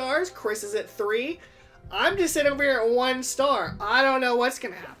 4 stars. Chris is at 3. I'm just sitting over here at 1 star. I don't know what's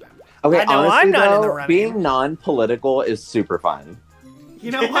gonna happen. Okay, I know honestly, I'm not in the though, running. being non-political is super fun.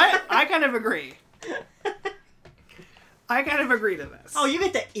 You know what? I kind of agree. I kind of agree to this. Oh, you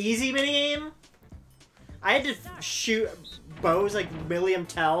get the easy minigame? I had to shoot bows like William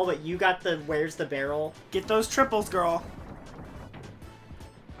Tell, but you got the where's the barrel? Get those triples, girl.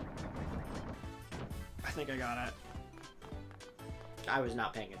 I think I got it. I was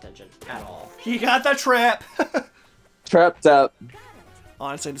not paying attention at all. You got the trip. Trapped up.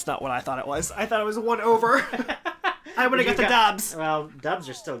 Honestly, it's not what I thought it was. I thought it was 1 over. I would have got the dubs. Well, dubs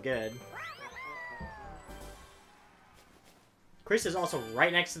are still good. Chris is also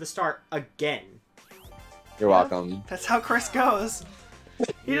right next to the start again. You're welcome. That's how Chris goes.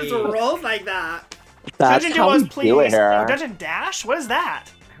 He just Yeah. rolls like that. That's Dungeon how Duos, we please. do it here. Oh, Dungeon Dash? What is that?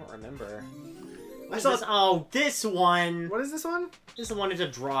 I don't remember. I saw. Oh, this one. What is this one? This is the one to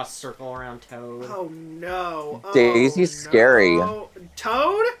draw a circle around Toad. Oh no. Oh, Daisy's scary. no.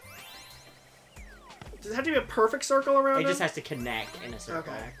 Toad? Does it have to be a perfect circle around It just him? has to connect in a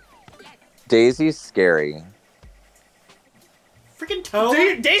circle. Okay. Daisy's scary. Freaking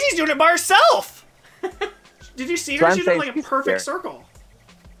Toad! Daisy's doing it by herself! Did you see So her? I'm She's doing saying like a she's perfect scared. circle.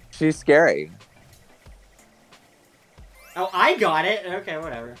 She's scary. Oh, I got it! Okay,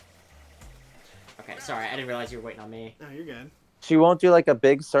 whatever. Okay, sorry, I didn't realize you were waiting on me. No, you're good. She won't do like a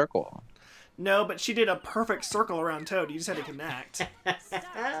big circle. No, but she did a perfect circle around Toad. You just had to connect.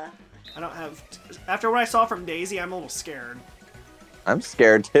 I don't have... After what I saw from Daisy, I'm a little scared. I'm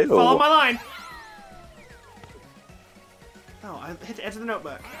scared too. Follow my line! Oh, I hit the edge of the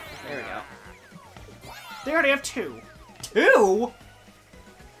notebook. There we go. They already have 2. 2?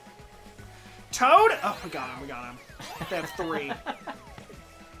 Toad? Oh, we got him, we got him. They have 3.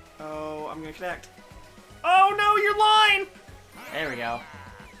 Oh, I'm gonna connect. Oh no, your line! There we go.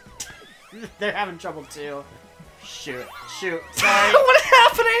 They're having trouble too. Shoot. Shoot. Sorry. What's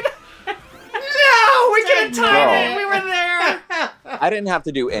happening? No, we couldn't time it. We were there. I didn't have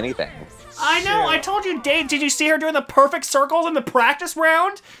to do anything. I know. I told you, Dave. Did you see her doing the perfect circles in the practice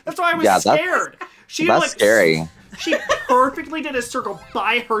round? That's why I was scared. She That's like scary. She perfectly did a circle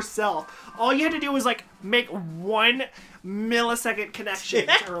by herself. All you had to do was like make 1 millisecond connection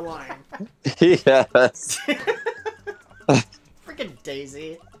to her line. Yes. Freaking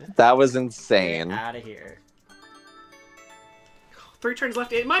Daisy. That was insane. Out of here. 3 turns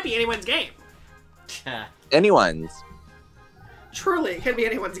left. It might be anyone's game. Anyone's. Truly, it could be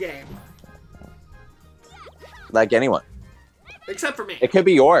anyone's game. Like anyone. Except for me. It could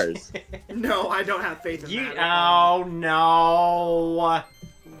be yours. No, I don't have faith in You. that. Oh no.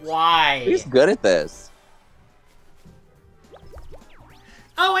 Why? She's good at this.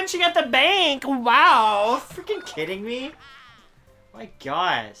 Oh, and she got the bank. Wow. Freaking kidding me? My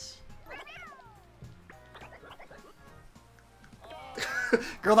gosh.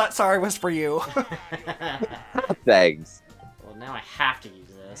 Girl, that sorry was for you. Thanks. Well, now I have to use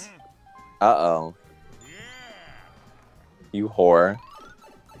this. Uh-oh. You whore.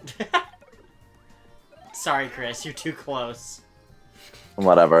 Sorry, Chris. You're too close.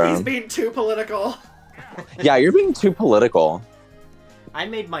 Whatever. He's being too political. Yeah, you're being too political. I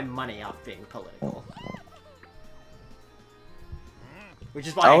made my money off being political. Which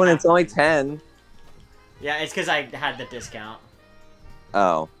is why Oh, I and have- it's only 10. Yeah, it's because I had the discount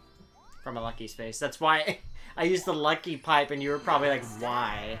Oh. from a Lucky Space. That's why I used the Lucky Pipe, and you were probably like,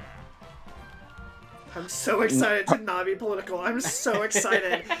 why? I'm so excited to not be political. I'm so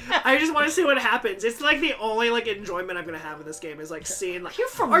excited. I just want to see what happens. It's like the only like enjoyment I'm gonna have in this game is like seeing like, Are you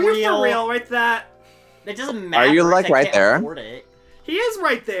for are you real? for real right that? It doesn't matter. you, if like, I right can't there? afford it. He is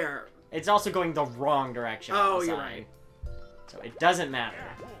right there. It's also going the wrong direction. on Oh, the you're side. right. So it doesn't matter.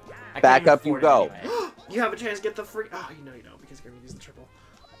 I can't Back even up you afford go. it anyway. You have a chance to get the free. Oh, you know you don't because you're gonna use the triple.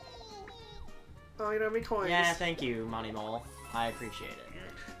 Oh, you don't have any coins. Yeah, thank you, Monty Mole. I appreciate it.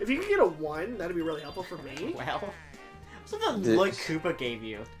 If you could get a 1, that'd be really helpful for me. Well, what's that look Koopa gave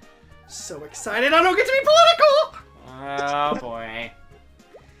you? So excited I don't get to be political! Oh boy.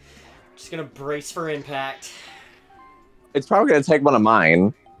 Just gonna brace for impact. It's probably gonna take one of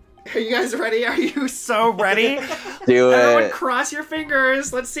mine. Are you guys ready? Are you so ready? Do Everyone it. cross your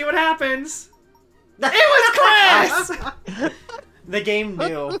fingers. Let's see what happens. It was Chris! The game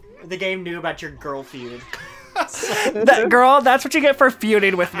knew. The game knew about your girl feud. That girl, that's what you get for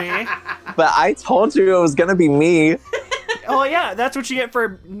feuding with me. But I told you it was gonna be me. Oh yeah, that's what you get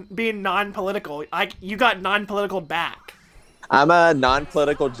for being non-political. You got non-political back. I'm a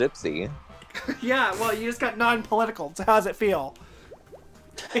non-political gypsy. Yeah, well, you just got non-political, so how does it feel?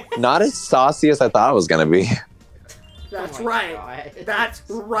 Not as saucy as I thought it was gonna be. That's Oh my right. God. That's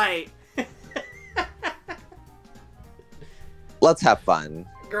right. Let's have fun.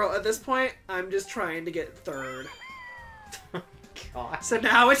 Girl, at this point, I'm just trying to get third. God. So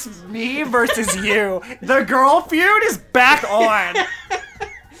now it's me versus you. The girl feud is back on.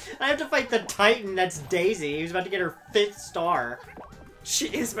 I have to fight the Titan that's Daisy, who's about to get her 5th star. She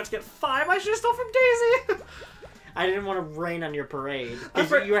is about to get 5. I should have stole from Daisy. I didn't want to rain on your parade, I because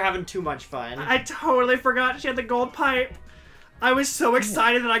for- you were having too much fun. I totally forgot she had the gold pipe. I was so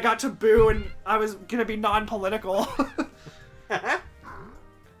excited that I got to boo and I was gonna be non-political.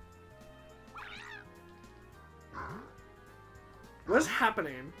 What's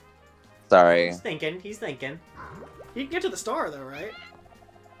happening? Sorry. He's thinking, he's thinking. You can get to the star though, right?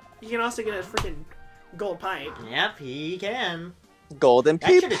 You can also get a freaking gold pipe. Yep, he can. Golden That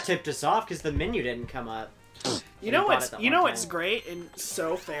peep. should have tipped us off, because the menu didn't come up. You know We bought what's it that you one know what's time. great and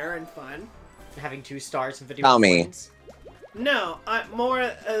so fair and fun? Having 2 stars and 50 Tell me. points. No, more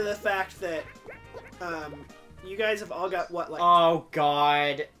the fact that you guys have all got what like Oh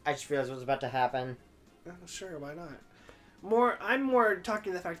god, I just realized what was about to happen. Oh, sure, why not? I'm more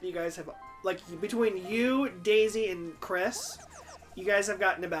talking the fact that you guys have, like, between you, Daisy, and Chris, you guys have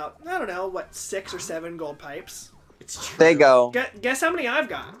gotten about, I don't know, what, 6 or 7 gold pipes. It's true. They go. Guess how many I've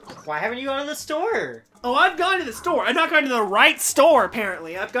got? Why haven't you gone to the store? Oh, I've gone to the store. I've not gone to the right store,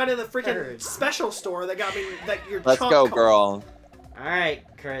 apparently. I've gone to the freaking Third. special store that got me, that your Let's chunk go, called. girl. Alright,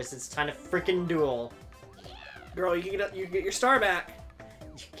 Chris, it's time to freaking duel. Girl, you can get your star back.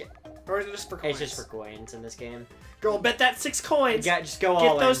 You get- Or is it just for coins? It's just for coins in this game. Girl, bet that 6 coins. Yeah, just go Get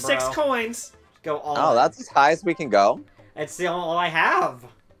all those in, bro. 6 coins. Go all Oh, in. that's as high as we can go? It's the all I have.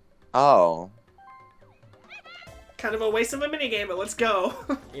 Oh. Kind of a waste of a minigame, but let's go.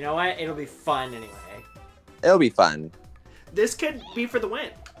 You know what? It'll be fun anyway. It'll be fun. This could be for the win.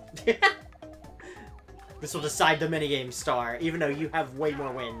 This will decide the minigame star, even though you have way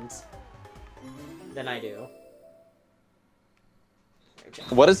more wins than I do.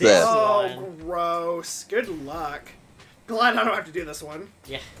 What is this? Oh, one. gross. Good luck. Glad I don't have to do this one.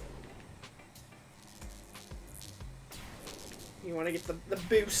 Yeah. You want to get the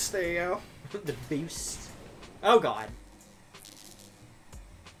boost. There you go. The boost. Oh god.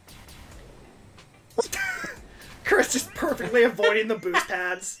 Chris just perfectly avoiding the boost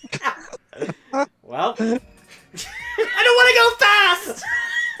pads. Well, I don't want to go fast!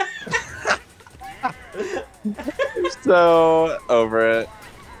 So over it.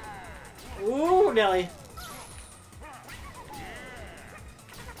 ooh, Nelly.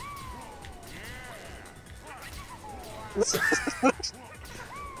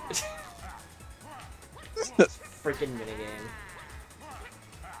 Freaking minigame.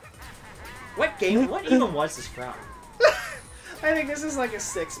 What game? What even was this from? I think this is like a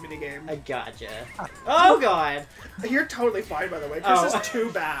 6 minigame. I gotcha. Oh god. You're totally fine, by the way. Chris Oh. is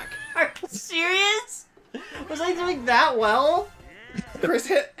 2 back. Are you serious? Was I doing that well? Chris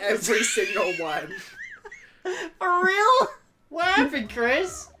hit every single one. For real? What happened,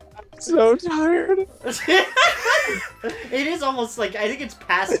 Chris? So tired. It is almost like, I think it's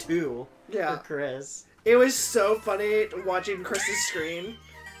past 2 Yeah. for Chris. It was so funny watching Chris's screen.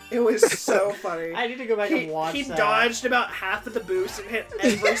 It was so funny. I need to go back and watch He that. dodged about half of the boost and hit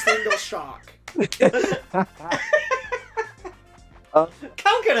every single shock.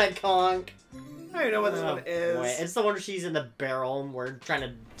 Coconut Conk! I don't even know what this Oh, one is. boy. It's the one where she's in the barrel and we're trying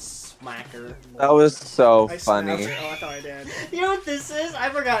to smack her. That was so I funny. snapped it. Oh, I thought I did. You know what this is? I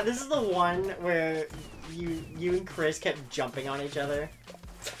forgot. This is the one where you and Chris kept jumping on each other.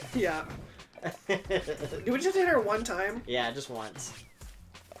 Yeah. Did we just hit her one time? Yeah, just once.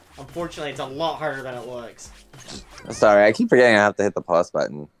 Unfortunately, it's a lot harder than it looks. Sorry, I keep forgetting I have to hit the pause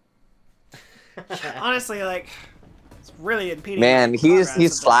button. Honestly, like, it's really impeding. Man, my he's progress of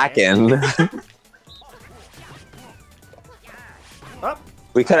this slacking. game. Oh,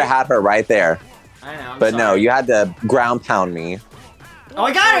 We could have had her right there, I know. I'm but no, sorry. you had to ground pound me. Oh,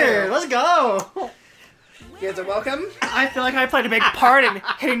 I got her! Let's go! you guys are welcome. I feel like I played a big part in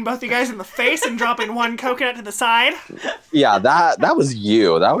hitting both you guys in the face and dropping one coconut to the side. Yeah, that was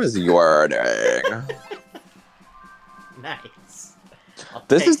you. That was your doing. Nice. I'll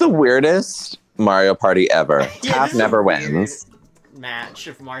This take is the weirdest Mario Party ever. Yeah, Taff this is never a weird wins. match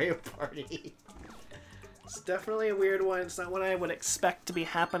of Mario Party. It's definitely a weird one. It's not what I would expect to be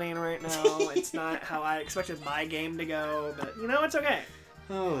happening right now. It's not how I expected my game to go, but you know, it's okay.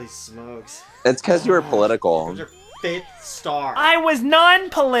 Holy smokes. It's because you were political. There's your 5th star. I was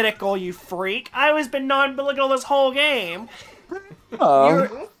non-political, you freak. I was been non-political this whole game.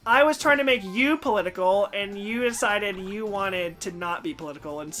 Oh, I was trying to make you political, and you decided you wanted to not be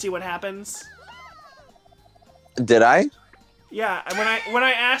political, and see what happens. Did I? Yeah, when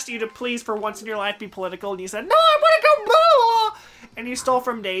I asked you to please for once in your life be political, and you said no, I want to go blah, blah, blah, and you stole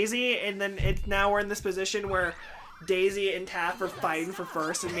from Daisy, and then now we're in this position where Daisy and Taff are fighting for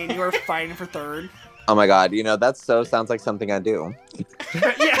first, and me and you are fighting for third. Oh my god, you know, that sounds like something I do.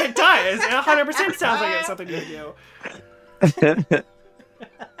 Yeah, it does. It 100% sounds like it's something you do.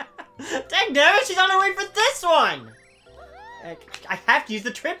 Dang damn it, she's on her way for this one! I have to use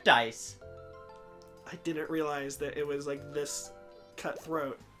the trip dice. I didn't realize that it was like this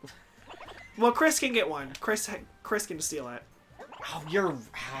cutthroat. Well, Chris can get one. Chris can steal it. Oh, you're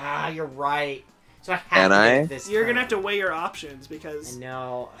right. So I have to get this. You're gonna have to weigh your options because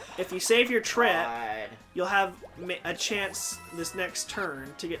no. If you save your trip, God. you'll have a chance this next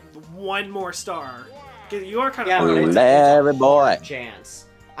turn to get one more star. You are kind of Larry boy. Chance.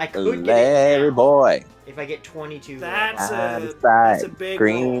 I could get Larry it now boy. if I get 22. That's a big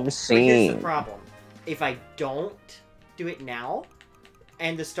green goal. machine. Here's the problem. If I don't do it now,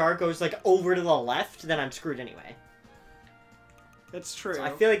 and the star goes like over to the left, then I'm screwed anyway. That's true. So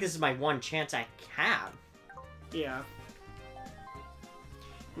I feel like this is my one chance I have. Yeah.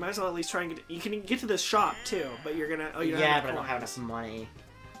 Might as well at least try and get. You can get to the shop too, but you're gonna. Oh, you don't have but I don't coins. have enough money.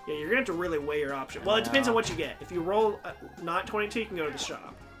 Yeah, you're gonna have to really weigh your option. Well, it depends on what you get. If you roll not 22, you can go to the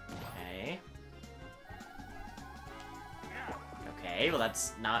shop. Okay. Okay, well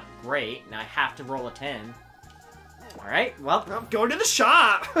that's not great. Now I have to roll a 10. Alright, well. Go to the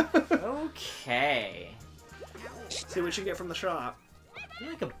shop! Okay. See what you get from the shop.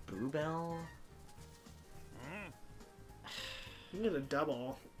 Maybe like a Boo Bell? You can get a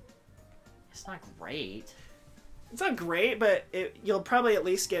double. It's not great. It's not great, but you'll probably at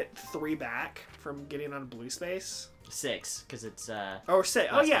least get 3 back from getting on blue space. 6, because it's, Oh, 6.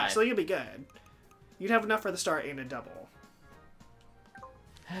 Oh, yeah, 5. so you'll be good. You'd have enough for the start and a double.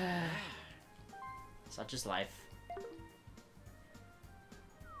 Such is life.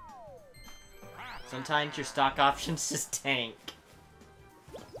 Sometimes your stock options just tank.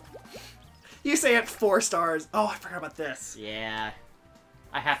 You say it 4 stars. Oh, I forgot about this. Yeah.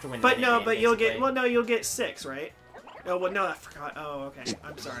 I have to win. But the no, minigame, but you'll get. basically. Well, no, you'll get 6, right? Oh, well, no, I forgot. Oh, okay.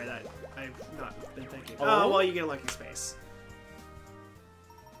 I'm sorry that I've not been thinking. Oh, well, you get a lucky space.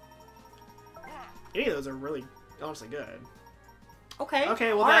 Any of those are really, honestly good. Okay.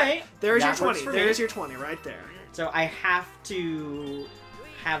 Okay, well, alright. There's your That works 20. for me. There's your 20 right there. So I have to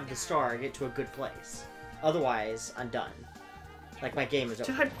have the star get to a good place. Otherwise, I'm done. Like, my game is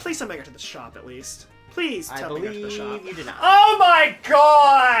over. Please tell me I got to the shop at least. Please tell me I got to the shop. You did not. Oh my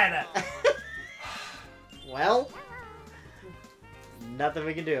god! Well, nothing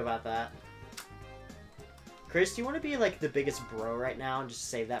we can do about that. Chris, do you want to be like the biggest bro right now and just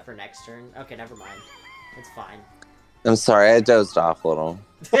save that for next turn? Okay, never mind. It's fine. I'm sorry, I dozed off a little.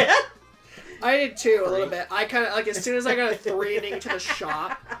 I did too, a little bit. I kind of, like, as soon as I got a 3 and get to the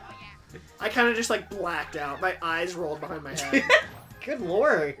shop, I kind of just, like, blacked out. My eyes rolled behind my head. Good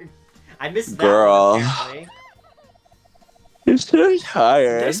lord. I missed that Girl. one, apparently. You're so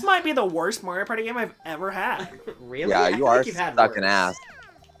tired. This might be the worst Mario Party game I've ever had. Really? Yeah, I you feel are like you've had stuck in worse. ass.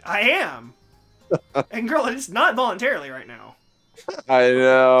 I am. And girl, it's not voluntarily right now. I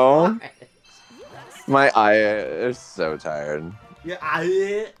know. My eye is so tired. Yeah,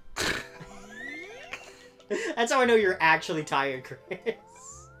 that's how I know you're actually tired, Chris.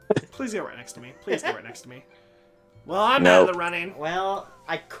 Please go right next to me. Please go right next to me. Well, I'm out of the running. Well,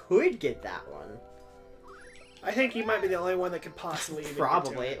 I could get that one. I think you might be the only one that could possibly even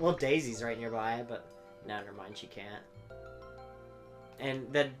Probably. get to it. Well, Daisy's right nearby, but no, never mind, she can't.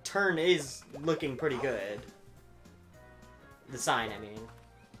 And the turn is looking pretty good. The sign, I mean.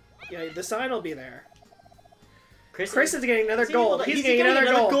 Yeah, the sign will be there. Chris is getting another gold. He's getting getting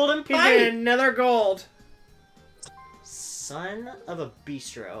another gold. golden He's pipe. getting another gold. Son of a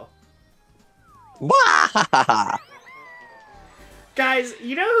bistro. Guys,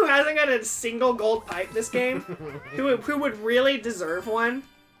 you know who hasn't got a single gold pipe this game? who would really deserve one?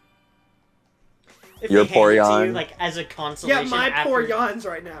 If Your they poor hand it to you, yawn. like, as a consolation. Yeah, my after... poor yawns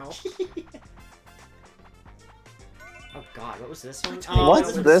right now. Oh god, what was this one?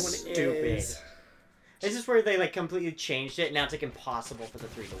 What's what this? one Stupid. is. This is where they, like, completely changed it, and now it's, like, impossible for the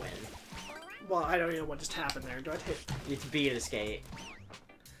 3 to win. Well, I don't even know what just happened there. Do I hit? You have to B to skate.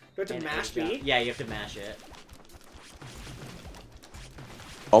 Do I have to And mash A jump. B? Yeah, you have to mash it.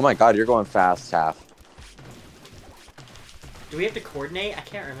 Oh my god, you're going fast, Taff. Do we have to coordinate? I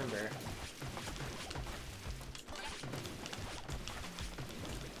can't remember.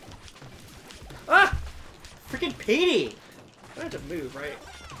 Ah! Freaking Petey! I have to move, right?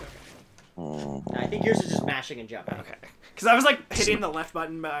 I think yours is just mashing and jumping. Okay. Because I was like hitting the left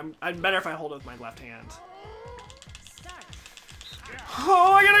button, but I'm better if I hold it with my left hand.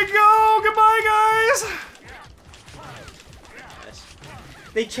 Oh, I gotta go! Goodbye, guys!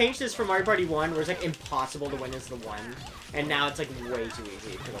 They changed this from Mario Party 1, where it's like impossible to win as the 1, and now it's like way too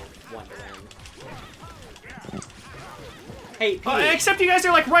easy for the 1 to win. Hey, Petey, except you guys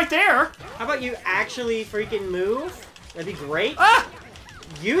are like right there! how about you actually freaking move? That'd be great. Ah!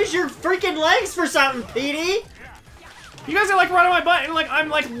 Use your freaking legs for something, Petey! You guys are like right on my button, like I'm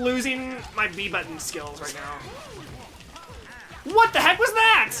like losing my B button skills right now. What the heck was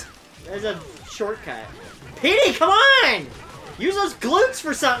that? There's a shortcut. Petey, come on! Use those glutes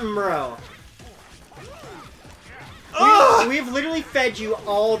for something, bro. We've literally fed you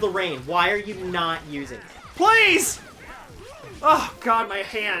all the rain. Why are you not using it? Please! Oh god, my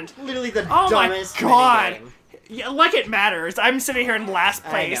hand. Literally the Oh dumbest my god! minigame. Yeah, like it matters. I'm sitting here in last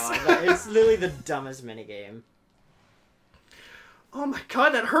place. I know, it's literally the dumbest minigame. Oh my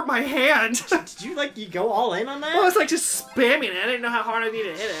god, that hurt my hand. Did you, like, you go all in on that? I was like just spamming it. I didn't know how hard I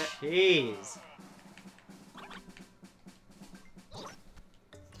needed to hit it. Jeez.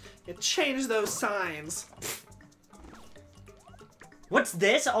 You change those signs. What's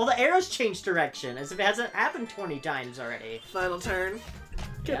this? All the arrows change direction, as if it hasn't happened 20 times already. Final turn.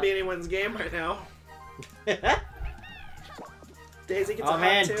 Could Yep. be anyone's game right now. Daisy gets a Oh hot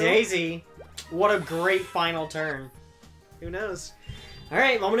man, too. Daisy. What a great final turn. Who knows?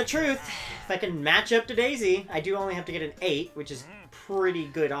 Alright, moment of truth. If I can match up to Daisy, I do only have to get an 8, which is pretty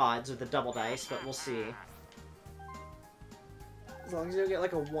good odds with the double dice, but we'll see. As long as you don't get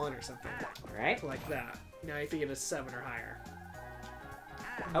like a 1 or something. Alright. Like that. Now if you get a 7 or higher.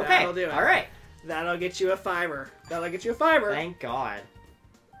 Okay, That'll do it. alright. That'll get you a 5-er. That'll get you a 5-er. Thank God.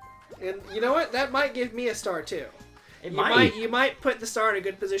 And you know what? That might give me a star too. It You might put the star in a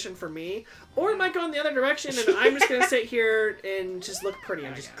good position for me, or it might go in the other direction, and I'm just gonna sit here and just look pretty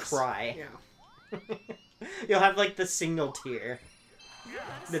And I just guess. cry. Yeah. You'll have like the single tear.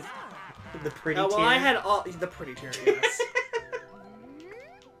 The pretty Oh well, tear. I had all the pretty tear. Yes.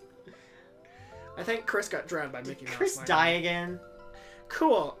 I think Chris got drowned by Mickey Mouse. Chris die again?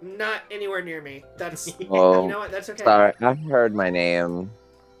 Cool. Not anywhere near me. That's. Oh, You know what? That's okay. sorry, I heard my name.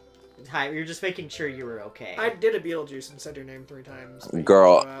 Hi, you're just making sure you were okay. I did a Beetlejuice and said your name 3 times. but you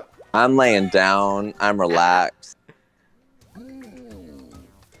Girl. didn't show up. I'm laying down. I'm relaxed.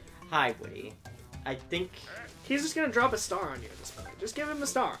 Hi, Woody. I think... He's just gonna drop a star on you at this point. Just give him a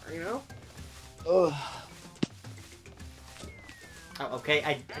star, you know? Ugh. Oh,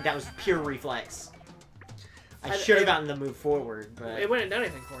 okay. That was pure reflex. I I- should have I- gotten the move forward, but... It wouldn't have done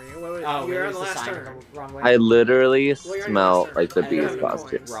anything for you. What would, Oh, you're it on the was last sign turn. the wrong way. I literally Well, you're smell an like the investor. I bee's don't have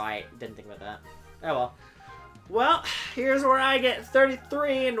costume. coins. Right, didn't think about that. Oh well. Well, here's where I get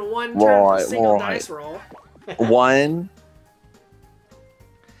 33 in 1 turn for a single Right. dice roll. One.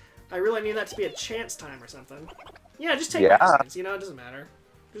 I really need that to be a chance time or something. Yeah, just take Yeah. my chance. You know, it doesn't matter.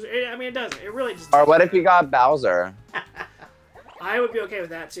 I mean, it doesn't. It really just. Or what if you got Bowser? I would be okay with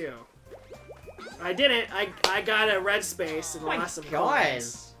that too. I didn't. I got a red space and Oh my lost some God.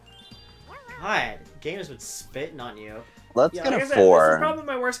 coins. God, gamers would spitting on you. Let's Yeah, get like a I said, this is 4. probably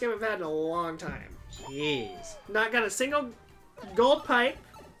my worst game I've had in a long time. Jeez. Not got a single gold pipe.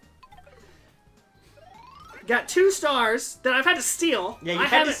 Got 2 stars that I've had to steal. Yeah, you I had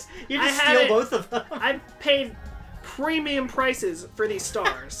to haven't- steal haven't- both of them. I've paid premium prices for these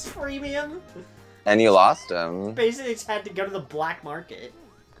stars. Premium. And you lost him. Basically, just had to go to the black market.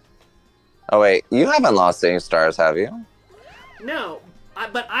 Oh wait, you haven't lost any stars, have you? No,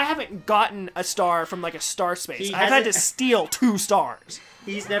 but I haven't gotten a star from like a star space. He I've had to hasn't- steal 2 stars.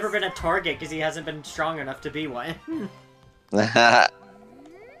 He's never been a target because he hasn't been strong enough to be one.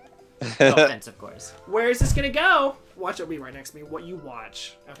 No offense, of course. Where is this gonna go? Watch it be right next to me. What you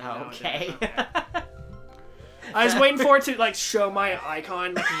watch. Okay. I was waiting for it to like show my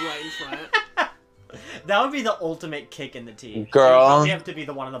icon like right in front. That would be the ultimate kick in the teeth. Girl. You have to be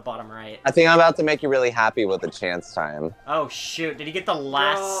the one on the bottom right. I think I'm about to make you really happy with the chance time. Oh shoot! Did he get the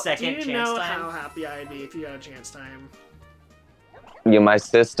last Girl, second do you chance know time? how happy I'd be if you got a chance time? You, my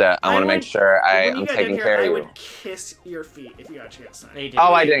sister. I want to make would- sure I when you am got taking in here, care of I you. would kiss your feet if you got a chance time. They did.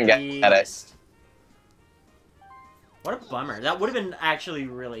 Oh, I didn't get it. Beast. What a bummer. That would have been actually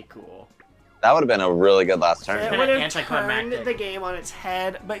really cool. That would have been a really good last It turn. kinda would have anticlimactic. turned the game on its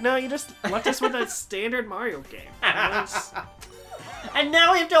head, but no, you just left us with a standard Mario game. And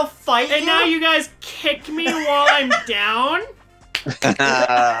now we have to fight And you? now you guys kick me while I'm down?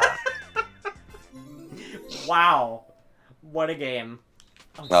 Wow. What a game.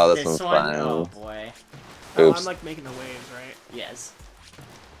 Oh, this one's one? fun. Oh boy. Oh, Oops. I'm like making the waves, right? Yes.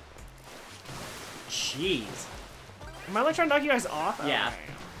 jeez. Am I like trying to knock you guys off? Yeah. Okay.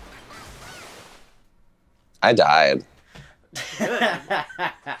 I died. Good.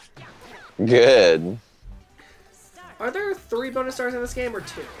 Good. Are there 3 bonus stars in this game or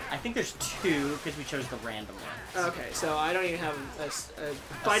 2? I think there's 2 because we chose the random ones. Okay, so I don't even have a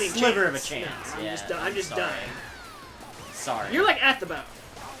fighting sliver chance. of a chance. No, Yeah, I'm just sorry. dying. Sorry. You're like at the boat.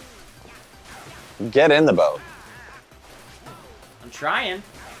 Get in the boat. I'm trying.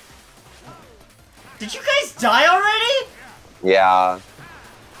 Did you guys die already? Yeah.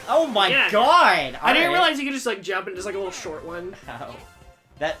 Oh my Yeah. god! I didn't Alright. realize you could just like jump in just like a little short one. Oh.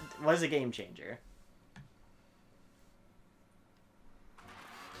 That was a game changer.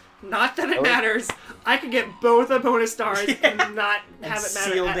 Not that it matters. I could get both the bonus stars and not And have it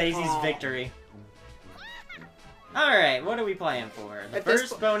matter seal at Daisy's all. victory. Alright, what are we playing for? The At this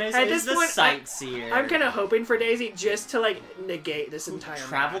first po- bonus at is this the point, Sightseer. I'm kind of hoping for Daisy just to like negate this entire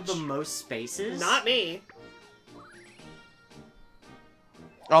Traveled match. the most spaces? Not me.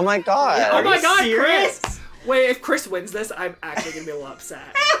 Oh my god. Oh Are my you god, serious? Chris! Wait, if Chris wins this, I'm actually gonna be a little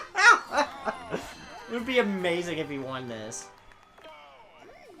upset. It would be amazing if he won this.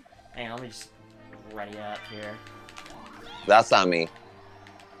 Hang on, let me just ready up here. That's not me.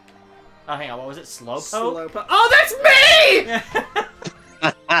 Oh, hang on, what was it? Slowpoke? Slowpoke. Oh, that's me!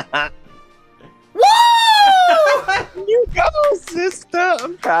 Woo! You go, sister.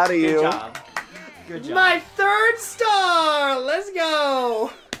 I'm proud of Good you. job. Good job. My 3rd star! Let's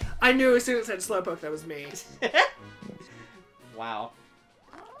go! I knew as soon as it said Slowpoke that was me. Wow.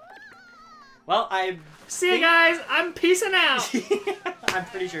 Well, See you guys, I'm peacing out! I'm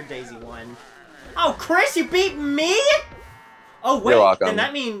pretty sure Daisy won. Oh, Chris, you beat me? Oh, wait, You're welcome. then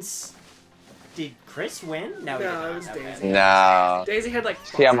that means... Did Chris win? No, he did No, not. it was Okay. Daisy. No. Daisy had like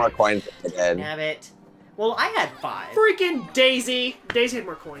She had 5. more coins than I did. Damn it. Well, I had 5. Freaking Daisy! Daisy had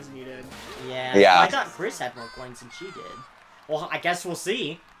more coins than you did. Yeah. Yeah. I thought Chris had more coins than she did. Well, I guess we'll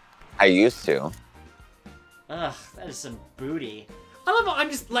see. I used to. Ugh, that is some booty. I love how I'm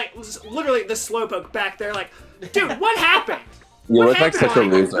just like literally the Slowpoke back there like, dude, what happened? You What look like happened, such a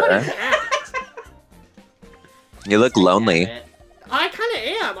Ryan? What loser. happened? You look lonely. Damn it. I kind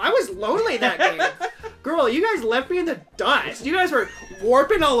of am. I was lonely that game. Girl, you guys left me in the dust. You guys were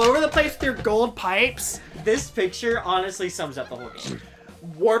warping all over the place with your gold pipes. This picture honestly sums up the whole game.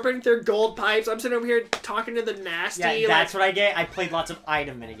 Warping through gold pipes. I'm sitting over here talking to the nasty. Yeah, that's like, what I get. I played lots of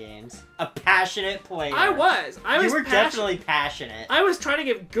item minigames. A passionate player. I was. You were definitely passionate. I was trying to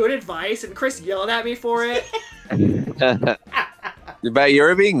give good advice, and Chris yelled at me for it. But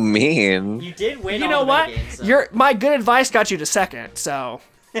you're being mean. You did win. You all know the what? minigames, so. My good advice got you to 2nd, so.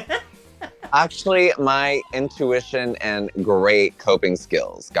 Actually, my intuition and great coping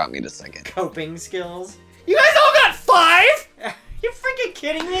skills got me to 2nd. Coping skills. You guys all got 5? You freaking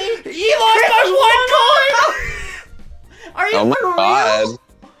kidding me? You lost by 1 coin! Are you Oh my for god. real?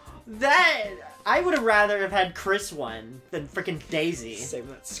 That I would have rather have had Chris won than freaking Daisy. Save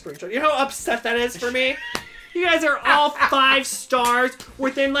that screenshot. You know how upset that is for me? You guys are all 5 stars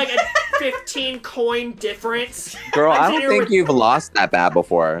within like a 15 coin difference. Girl, I'm I sitting don't here think with- you've lost that bad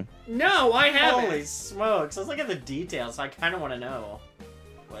before. No, I haven't. Holy smokes! Let's look at the details. I kind of want to know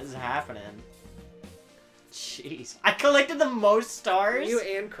what is happening. Jeez, I collected the most stars. You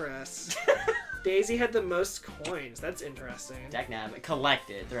and Chris. Daisy had the most coins. That's interesting. Dagnabbit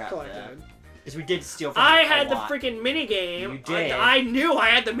collected throughout Collected. because we did steal from I a had the lot. freaking mini game. You did. I knew I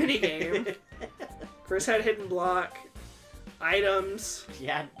had the mini game. Chris had hidden block, items.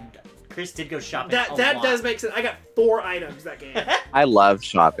 Yeah, Chris did go shopping. That a lot. does make sense. I got 4 items that game. I love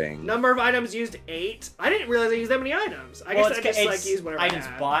shopping. Number of items used 8. I didn't realize I used that many items. I Well, guess I just like used whatever items I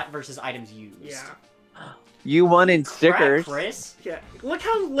had. bought versus items used. Yeah. You won in Crap, stickers. Chris. Yeah. Look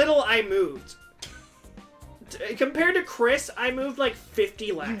how little I moved. Compared to Chris, I moved like 50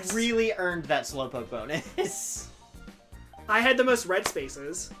 You less. really earned that slowpoke bonus. I had the most red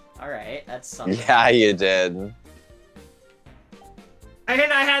spaces. Alright, that's something. Yeah, you did.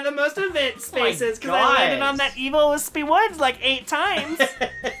 And I had the most event spaces because I God. landed on that evil wispy woods like 8 times.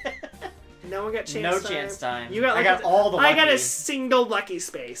 No one got chance No time. chance time. You got, I like, got all the I got a lucky. single lucky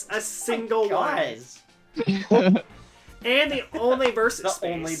space. A single one. Guys. And the only versus The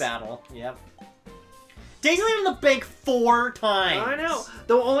space. only battle. Yep. Daisy landed on the bank 4 times. I know.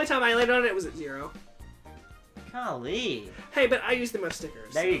 The only time I landed on it was at 0. Golly. Hey, but I used the most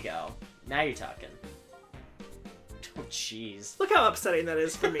stickers. There you go. Now you're talking. Oh, jeez. Look how upsetting that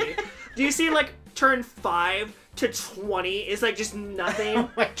is for me. Do you see, like, turn 5 to 20 is, like, just nothing? Oh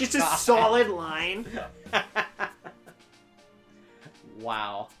my just God. a solid line?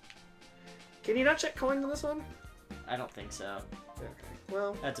 Wow. Can you not check coins on this one? I don't think so. Okay.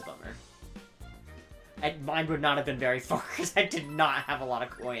 Well, That's a bummer. Mine would not have been very far because I did not have a lot of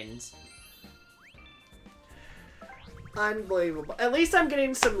coins. Unbelievable. At least I'm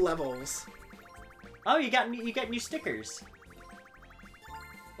getting some levels. Oh, you got new stickers.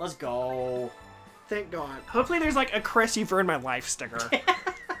 Let's go. Thank God. Hopefully there's like a Chris, you've earned my life sticker.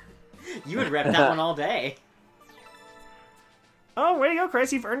 You would rep that one all day. Oh, way to go,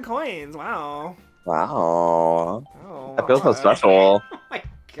 Chris. You've earned coins. Wow. Wow. Oh, I feel so alright. special. Oh my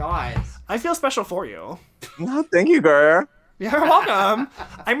god. I feel special for you. No, thank you, girl. You're welcome.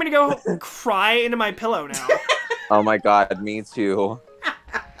 I'm gonna go cry into my pillow now. Oh my god, me too.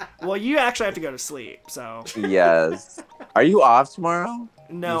 Well, you actually have to go to sleep, so. Yes. Are you off tomorrow?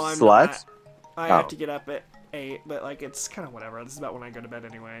 No, You I'm slut? not. I Oh. have to get up at 8, but like it's kind of whatever. This is about when I go to bed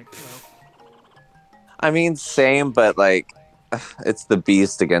anyway. So. I mean, same, but like, it's the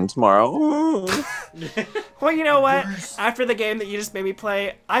beast again tomorrow. Well, you know what? After the game that you just made me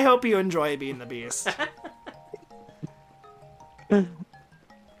play, I hope you enjoy being the beast. I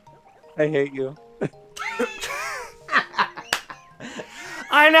hate you.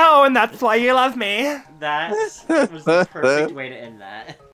 I know, and that's why you love me. That was the perfect way to end that.